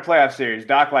say we're in a playoff series.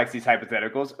 Doc likes these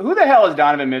hypotheticals. Who the hell is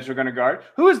Donovan Mitchell going to guard?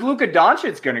 Who is Luka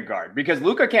Doncic going to guard? Because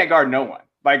Luka can't guard no one.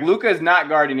 Like Luka is not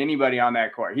guarding anybody on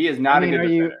that court. He is not a good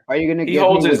defender. Are you going to give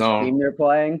holds me his which own team they're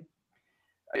playing?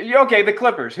 Okay, the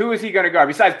Clippers. Who is he going to guard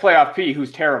besides playoff P,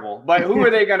 who's terrible? But who are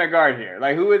they going to guard here?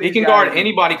 Like, who are these He can guys? guard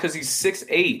anybody because he's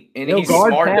 6'8", and He'll he's a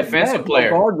guard smart Pat defensive Bev. player.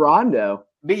 He'll guard Rondo.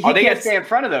 But he Are they can't at- stay in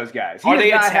front of those guys. He Are does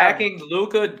they not have- attacking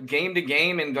Luka game to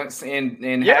game and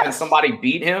having Yes. somebody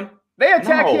beat him? They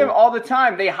attack No. him all the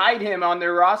time. They hide him on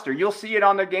their roster. You'll see it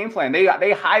on their game plan. They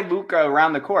hide Luka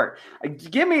around the court.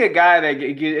 Give me a guy that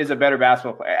is a better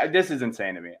basketball player. This is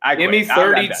insane to me. Give me I'm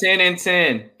 30, done. 10, and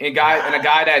 10. And a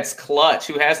guy that's clutch,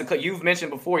 who has the clutch. You've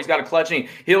mentioned before, he's got a clutching.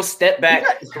 He'll step back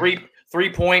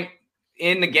three-point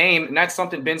in the game, and that's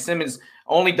something Ben Simmons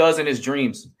only does in his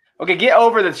dreams. Okay, get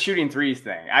over the shooting threes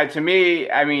thing. To me,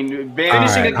 I mean, Ben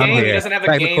Finishing right, a I'm game, he here. doesn't have a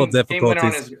Technical game winner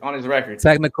difficulties. on his record.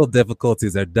 Technical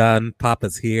difficulties are done.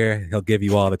 Papa's here. He'll give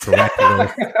you all the correct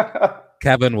list.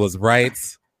 Kevin was right.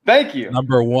 Thank you.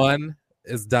 Number 1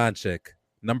 is Doncic.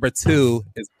 Number 2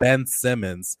 is Ben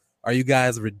Simmons. Are you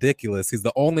guys ridiculous? He's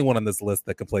the only one on this list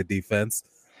that can play defense.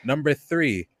 Number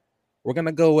 3, we're going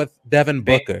to go with Devin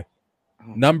Booker.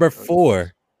 Number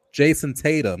 4, Jason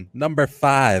Tatum. Number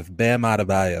 5, Bam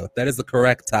Adebayo. That is the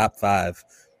correct top 5.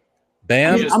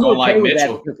 Bam, You just I'm don't okay like with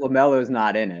Mitchell. that because LaMelo's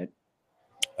not in it.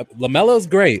 LaMelo's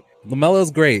great. LaMelo's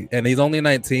great, and he's only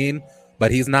 19,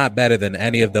 but he's not better than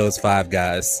any of those 5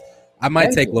 guys. I might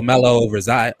Thank take you. LaMelo over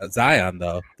Zion,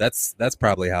 though. That's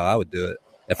probably how I would do it.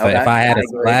 If Okay, I had I a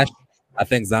agree. splash, I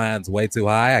think Zion's way too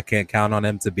high. I can't count on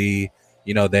him to be,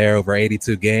 there over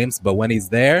 82 games. But when he's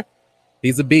there,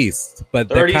 he's a beast. But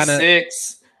they're kind of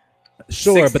 36,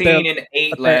 sure, but 16, they're and 8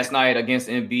 but they're- last night against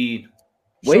Embiid.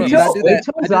 Wait Sure, but I till do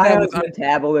that Zion's with- I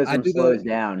metabolism do that- slows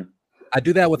down. I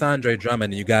do that with Andre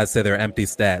Drummond, and you guys say they're empty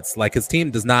stats. Like, his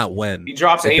team does not win. He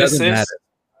drops It 8 doesn't assists.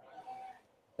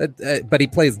 But he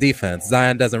plays defense.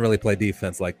 Zion doesn't really play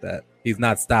defense like that. He's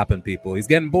not stopping people. He's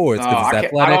getting boards because he's I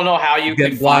athletic. don't know how you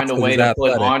getting can find blocks a 'cause way he's to put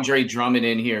athletic. Andre Drummond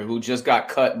in here, who just got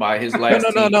cut by his last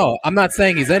team. No. I'm not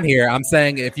saying he's in here. I'm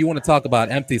saying if you want to talk about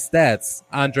empty stats,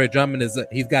 Andre Drummond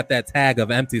he's got that tag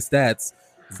of empty stats.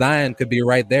 Zion could be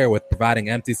right there with providing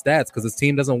empty stats because his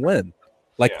team doesn't win.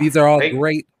 Like, these are all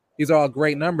great. These are all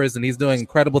great numbers, and he's doing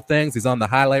incredible things. He's on the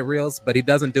highlight reels, but he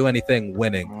doesn't do anything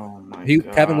winning. Oh my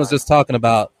Kevin was God. just talking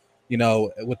about,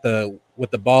 with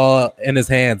the ball in his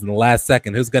hands in the last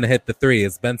second, who's going to hit the 3?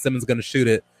 Is Ben Simmons going to shoot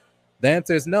it? The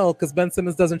answer is no, because Ben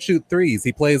Simmons doesn't shoot 3s.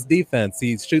 He plays defense.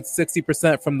 He shoots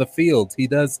 60% from the field. He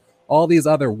does all these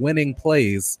other winning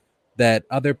plays that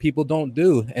other people don't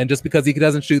do. And just because he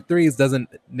doesn't shoot 3s doesn't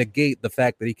negate the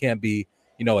fact that he can't be,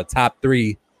 a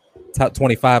top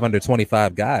 25 under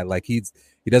 25 guy. Like, he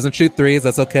doesn't shoot 3s.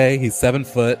 That's okay. He's 7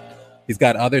 foot. He's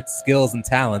got other skills and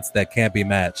talents that can't be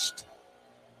matched.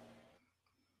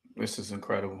 This is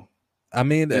incredible. I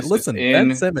mean, This listen, is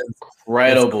Ben Simmons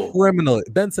Incredible.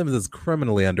 Ben Simmons is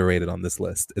criminally underrated on this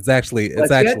list. It's actually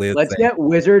Let's insane. get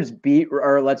Wizards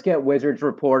Wizards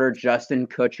reporter Justin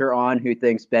Kutcher on, who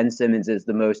thinks Ben Simmons is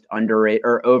the most underrated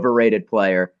or overrated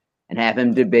player, and have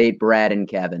him debate Brad and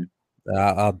Kevin.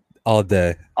 All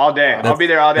day. All day. I'll be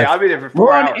there all day. I'll be there for 4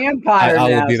 We're hours. on Empire I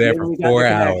now. will be there so for we got 4 the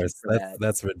connection hours. for that.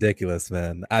 That's ridiculous,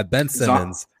 man.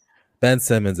 Ben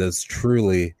Simmons is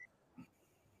truly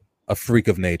a freak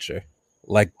of nature.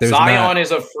 Like, there's Zion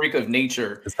is a freak of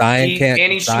nature. Zion He can't.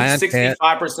 shoots Zion can't.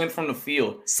 65% from the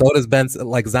field. So does Ben.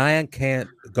 Like, Zion can't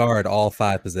guard all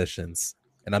 5 positions,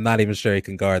 and I'm not even sure he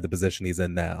can guard the position he's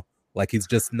in now. Like, he's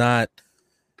just not.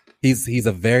 He's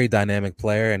a very dynamic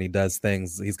player, and he does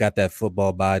things. He's got that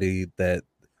football body that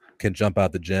can jump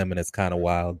out the gym, and it's kind of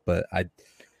wild. But Ben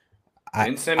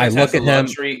I Simmons look has the at him.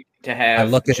 luxury to I have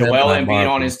look at him, Joel I Embiid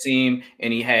marvel. on his team,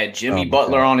 and he had Jimmy Oh my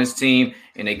Butler God. on his team,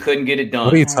 and they couldn't get it done.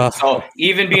 What are you talking So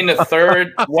even being the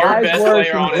third Wise best words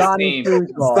player from on his Johnny team,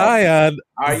 Foosball. Zion,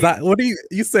 Are you- what are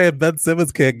you saying? Ben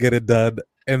Simmons can't get it done,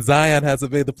 and Zion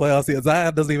hasn't made the playoffs yet.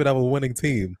 Zion doesn't even have a winning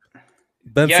team.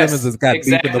 Ben Simmons has got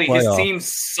deep in the His playoffs. team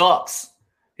sucks.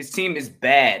 His team is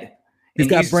bad. He's And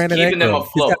got Brandon keeping them Ingram.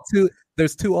 He's afloat. got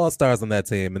there's 2 All-Stars on that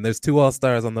team, and there's 2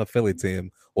 All-Stars on the Philly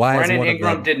team. Why Brandon is one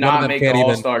Ingram of them, did one of not them make the can't even-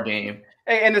 All-Star game,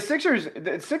 Hey, and the Sixers so they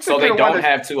could've won don't this-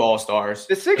 have 2 All-Stars.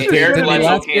 The Sixers And Eric should've won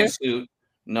Bledsoe last year? can't shoot.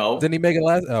 No, Didn't he make it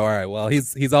last? Oh, all right. Well,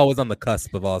 he's always on the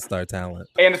cusp of All-Star talent.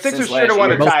 And the Sixers Since should have last won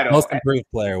the year. title. Most improved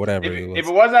player, whatever he was. If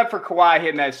it wasn't for Kawhi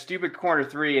hitting that stupid corner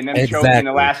 3 and then choking in Exactly.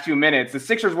 the last 2 minutes, the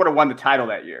Sixers would have won the title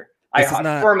that year. I This is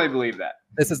not- firmly believe that.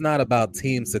 This is not about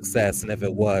team success, and if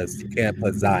it was, you can't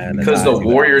put Zion. because the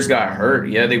Warriors got hurt.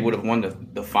 Yeah, they would have won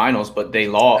the finals, but they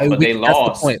lost. But they That's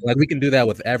lost. the point. Like, we can do that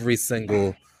with every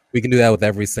single. We can do that with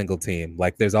every single team.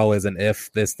 Like, there's always an if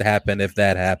this happened, if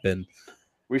that happened.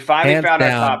 We finally Hands found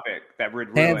down. our topic that would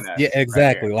ruin us. Yeah, right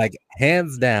exactly. here. Like,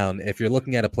 hands down, if you're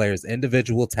looking at a player's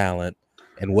individual talent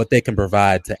and what they can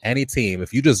provide to any team.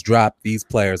 If you just drop these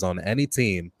players on any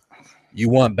team, you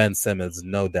want Ben Simmons,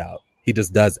 no doubt. He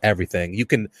just does everything. You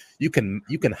can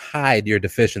hide your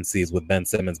deficiencies with Ben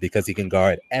Simmons because he can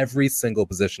guard every single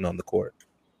position on the court.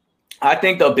 I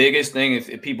think the biggest thing,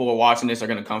 if people are watching this are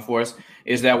going to come for us,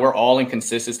 is that we're all in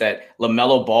consensus that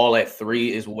LaMelo Ball at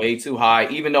 3 is way too high,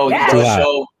 even though he does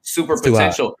show super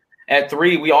potential. At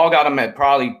 3, we all got him at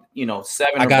probably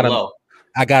 7 or below.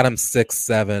 I got him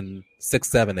 6'7",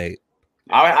 8.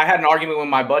 I had an argument with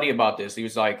my buddy about this. He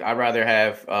was like, "I'd rather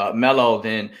have Melo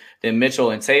than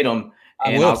Mitchell and Tatum,"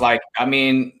 and I was like, "I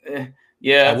mean,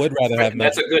 yeah, I would rather have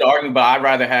that's a good argument, but I'd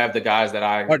rather have the guys that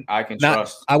I can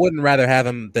trust." I wouldn't rather have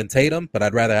him than Tatum, but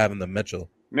I'd rather have him than Mitchell.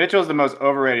 Mitchell's the most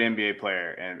overrated NBA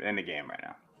player in the game right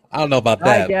now. I don't know about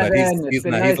that, but he's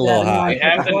a little high. They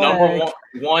have the number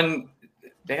one.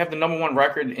 They have the number 1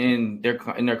 record in their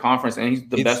conference, and he's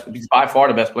best. He's by far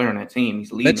the best player on that team.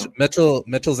 He's leading.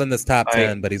 Mitchell's in this top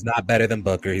 10, but he's not better than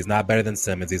Booker. He's not better than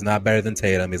Simmons. He's not better than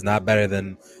Tatum. He's not better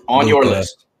than on Luka. Your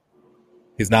list.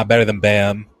 He's not better than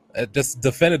Bam. Just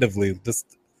definitively,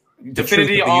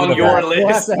 on your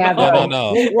list.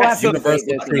 No. That's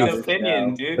universal an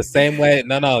opinion, dude. The same way.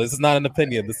 No, this is not an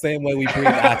opinion. The same way we breathe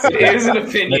oxygen. It is an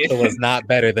opinion. Mitchell is not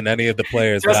better than any of the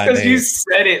players. Just because you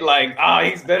said it, like,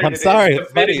 he's better. I'm sorry,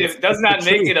 it does not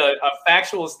make it a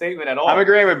factual statement at all. I'm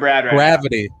agreeing with Brad.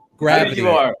 Gravity. You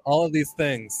are. All of these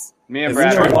things. Me and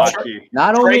Brad are lucky.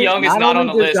 Trae Young is not on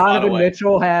the list. Donovan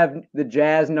Mitchell have the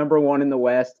Jazz number 1 in the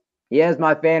West. He has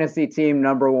my fantasy team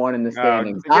number 1 in the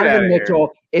standings. Donovan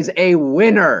Mitchell is a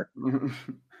winner.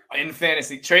 In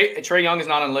fantasy. Trae Young is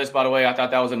not on the list, by the way. I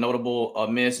thought that was a notable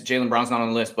miss. Jaylen Brown's not on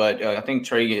the list, but I think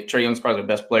Trae Young's probably the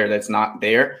best player that's not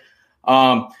there.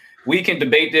 We can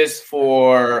debate this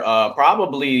for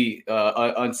probably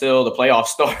until the playoffs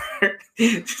start,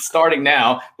 starting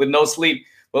now with no sleep.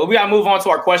 But we got to move on to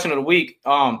our question of the week.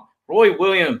 Roy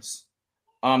Williams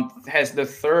has the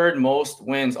 3rd most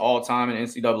wins all time in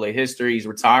NCAA history. He's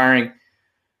retiring.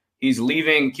 He's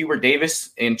leaving Hubert Davis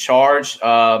in charge.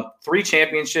 3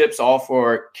 championships, all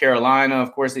for Carolina.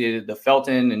 Of course, the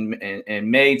Felton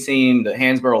and May team, the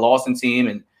Hansborough-Lawson team,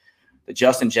 and the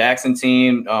Justin Jackson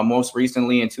team. Most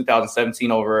recently in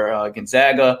 2017 over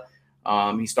Gonzaga.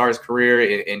 He started his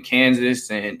career in Kansas,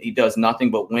 and he does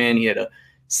nothing but win. He had a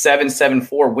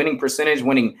 7.74 winning percentage,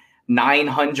 winning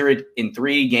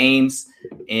 903 games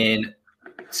in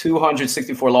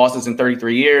 264 losses in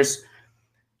 33 years.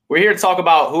 We're here to talk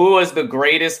about who was the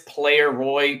greatest player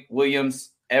Roy Williams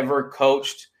ever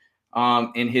coached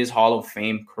in his Hall of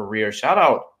Fame career. Shout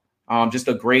out, just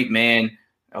a great man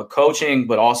coaching,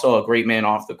 but also a great man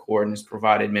off the court, and has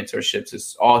provided mentorships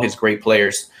to all his great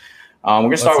players. We're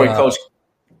going to start with Coach.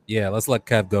 Yeah, let's let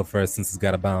Kev go first since he's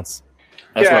got to bounce.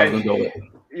 That's what I was going to go with.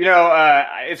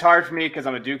 It's hard for me because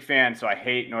I'm a Duke fan, so I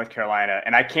hate North Carolina.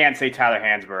 And I can't say Tyler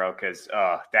Hansborough because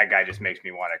that guy just makes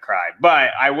me want to cry.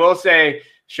 But I will say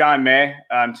Sean May,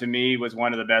 to me, was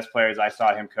one of the best players I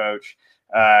saw him coach.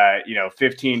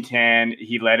 15-10,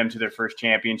 he led them to their first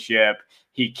championship.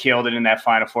 He killed it in that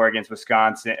Final Four against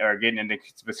Wisconsin, or getting into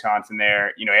Wisconsin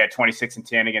there. He had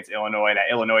 26-10 against Illinois.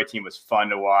 That Illinois team was fun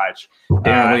to watch.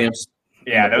 Darren Williams.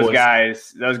 Yeah, those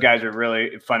guys are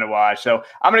really fun to watch. So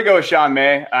I'm going to go with Sean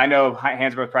May. I know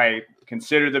Hansborough probably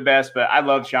considered the best, but I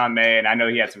love Sean May, and I know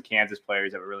he had some Kansas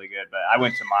players that were really good. But I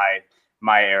went to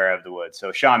my era of the woods.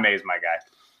 So Sean May is my guy.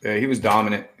 Yeah, he was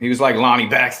dominant. He was like Lonnie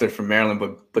Baxter from Maryland,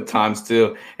 but times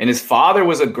 2. And his father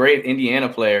was a great Indiana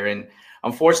player. And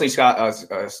unfortunately,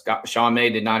 Sean May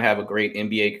did not have a great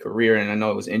NBA career, and I know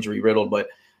it was injury riddled. But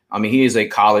I mean, he is a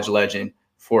college legend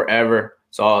forever.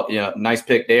 So nice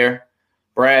pick there.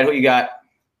 Brad, who you got?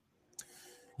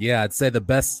 Yeah, I'd say the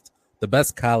best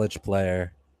college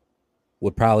player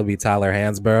would probably be Tyler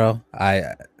Hansborough.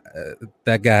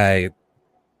 That guy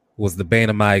was the bane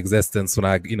of my existence when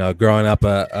I, growing up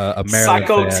a Maryland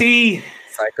fan.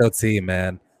 Psycho T,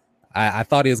 man. I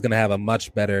thought he was going to have a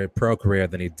much better pro career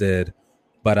than he did.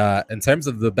 But in terms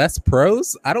of the best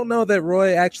pros, I don't know that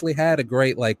Roy actually had a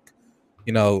great,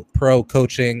 pro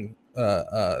coaching.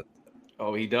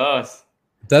 He does.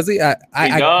 Does he? He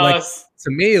does.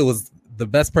 To me, it was the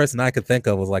best person I could think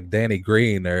of was like Danny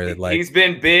Green or like. He's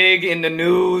been big in the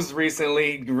news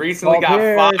recently. Paul got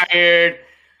Pierce. Fired.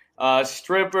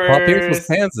 Strippers. Paul Pierce was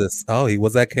Kansas. Oh, he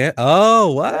was at Kansas.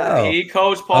 Oh, wow. He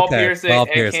coached Paul Pierce at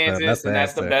Pierce, Kansas, and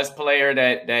that's the best player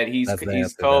that he's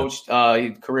coached.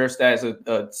 Career stats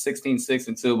of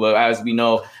 16-6-2, but as we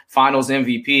know, Finals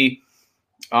MVP.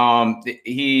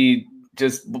 He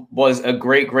just was a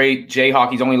great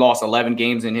Jayhawk. He's only lost 11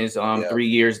 games in his 3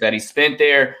 years that he spent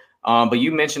there. But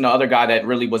you mentioned the other guy that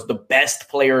really was the best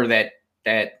player that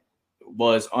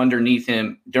was underneath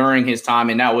him during his time,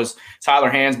 and that was Tyler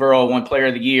Hansborough, won Player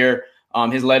of the Year.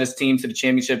 His led his team to the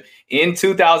championship. In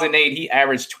 2008, he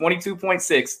averaged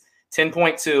 22.6,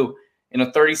 10.2 in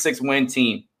a 36-win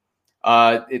team.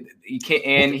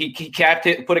 He capped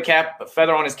it, put a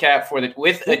feather on his cap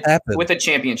with a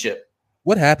championship.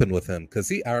 What happened with him?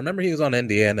 Because I remember he was on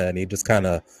Indiana and he just kind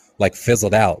of like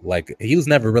fizzled out. Like he was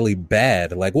never really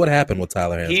bad. Like what happened with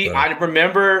Tyler Hansborough? I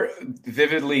remember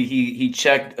vividly he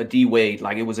checked a D Wade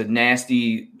like it was a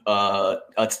nasty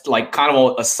like kind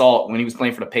of assault when he was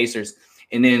playing for the Pacers,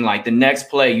 and then like the next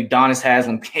play, Udonis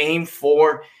Haslem came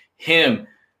for him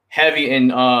heavy,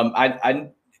 and I'm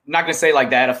not gonna say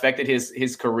like that affected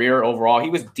his career overall.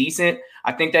 He was decent.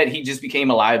 I think that he just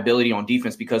became a liability on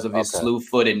defense because of his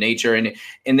slew-footed nature, and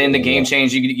then the game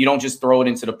changed. You don't just throw it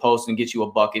into the post and get you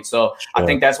a bucket. So I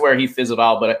think that's where he fizzled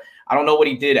out. But I don't know what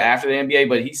he did after the NBA,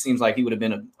 but he seems like he would have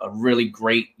been a really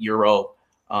great Euro.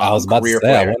 I was about to say,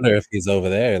 player. I wonder if he's over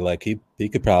there. Like he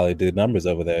could probably do numbers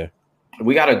over there.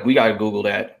 We gotta Google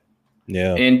that.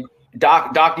 Yeah. And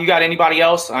Doc, you got anybody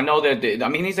else? I know that.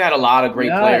 He's had a lot of great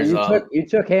players. You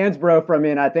took Hansborough from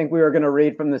me, and I think we were going to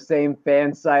read from the same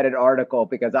fan-cited article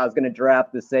because I was going to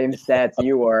draft the same stats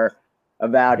you were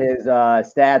about his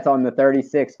stats on the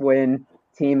 36-win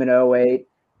team in 08.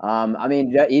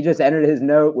 He just entered his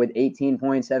note with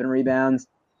 18.7 rebounds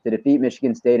to defeat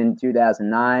Michigan State in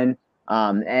 2009.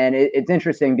 And it's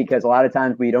interesting because a lot of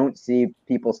times we don't see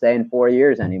people stay in 4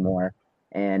 years anymore.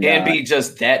 And be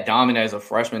just that dominant as a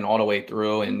freshman all the way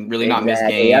through and really not miss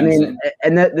exactly. games.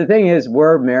 And the thing is,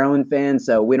 we're Maryland fans,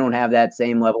 so we don't have that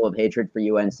same level of hatred for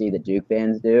UNC that Duke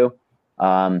fans do.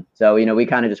 So we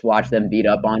kind of just watch them beat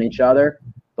up on each other.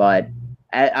 But,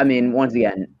 once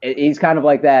again, he's kind of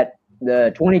like that,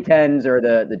 the 2010s or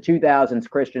the 2000s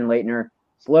Christian Laettner,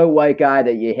 slow white guy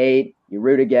that you hate, you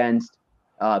root against,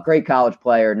 great college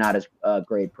player, not as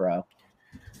great pro.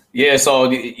 Yeah, so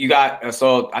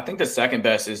I think the second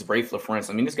best is Raef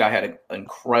LaFrentz. This guy had an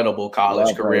incredible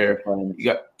college career. You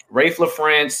got Raef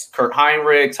LaFrentz, Kurt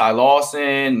Heinrich, Ty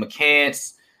Lawson,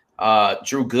 McCants,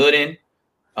 Drew Gooden,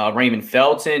 Raymond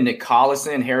Felton, Nick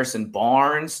Collison, Harrison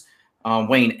Barnes,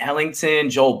 Wayne Ellington,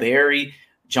 Joel Berry,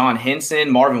 John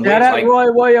Henson, Marvin Williams. Shout out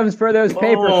Roy Williams for those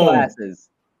paper classes.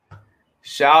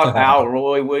 Shout out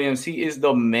Roy Williams. He is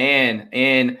the man.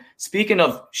 And speaking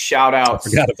of shout outs,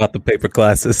 I forgot about the paper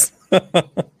classes.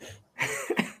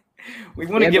 We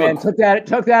want to give took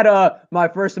that my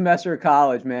first semester of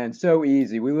college, man. So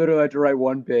easy. We literally had to write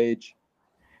one page.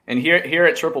 And here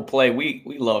at Triple Play, we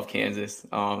love Kansas.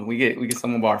 We get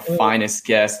some of our finest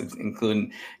guests,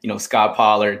 including Scott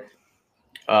Pollard.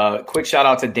 Quick shout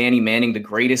out to Danny Manning, the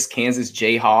greatest Kansas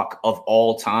Jayhawk of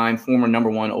all time, former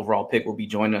 #1 overall pick, will be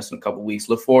joining us in a couple weeks.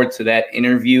 Look forward to that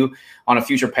interview on a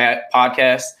future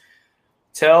podcast.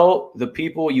 Tell the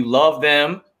people you love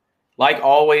them. Like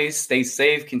always, stay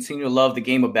safe. Continue to love the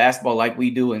game of basketball like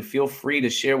we do, and feel free to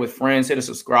share with friends. Hit a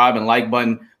subscribe and like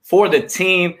button for the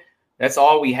team. That's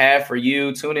all we have for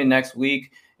you. Tune in next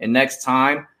week and next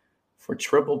time for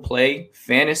Triple Play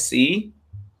Fantasy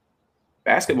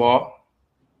Basketball.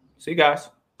 See you guys.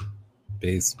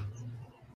 Peace.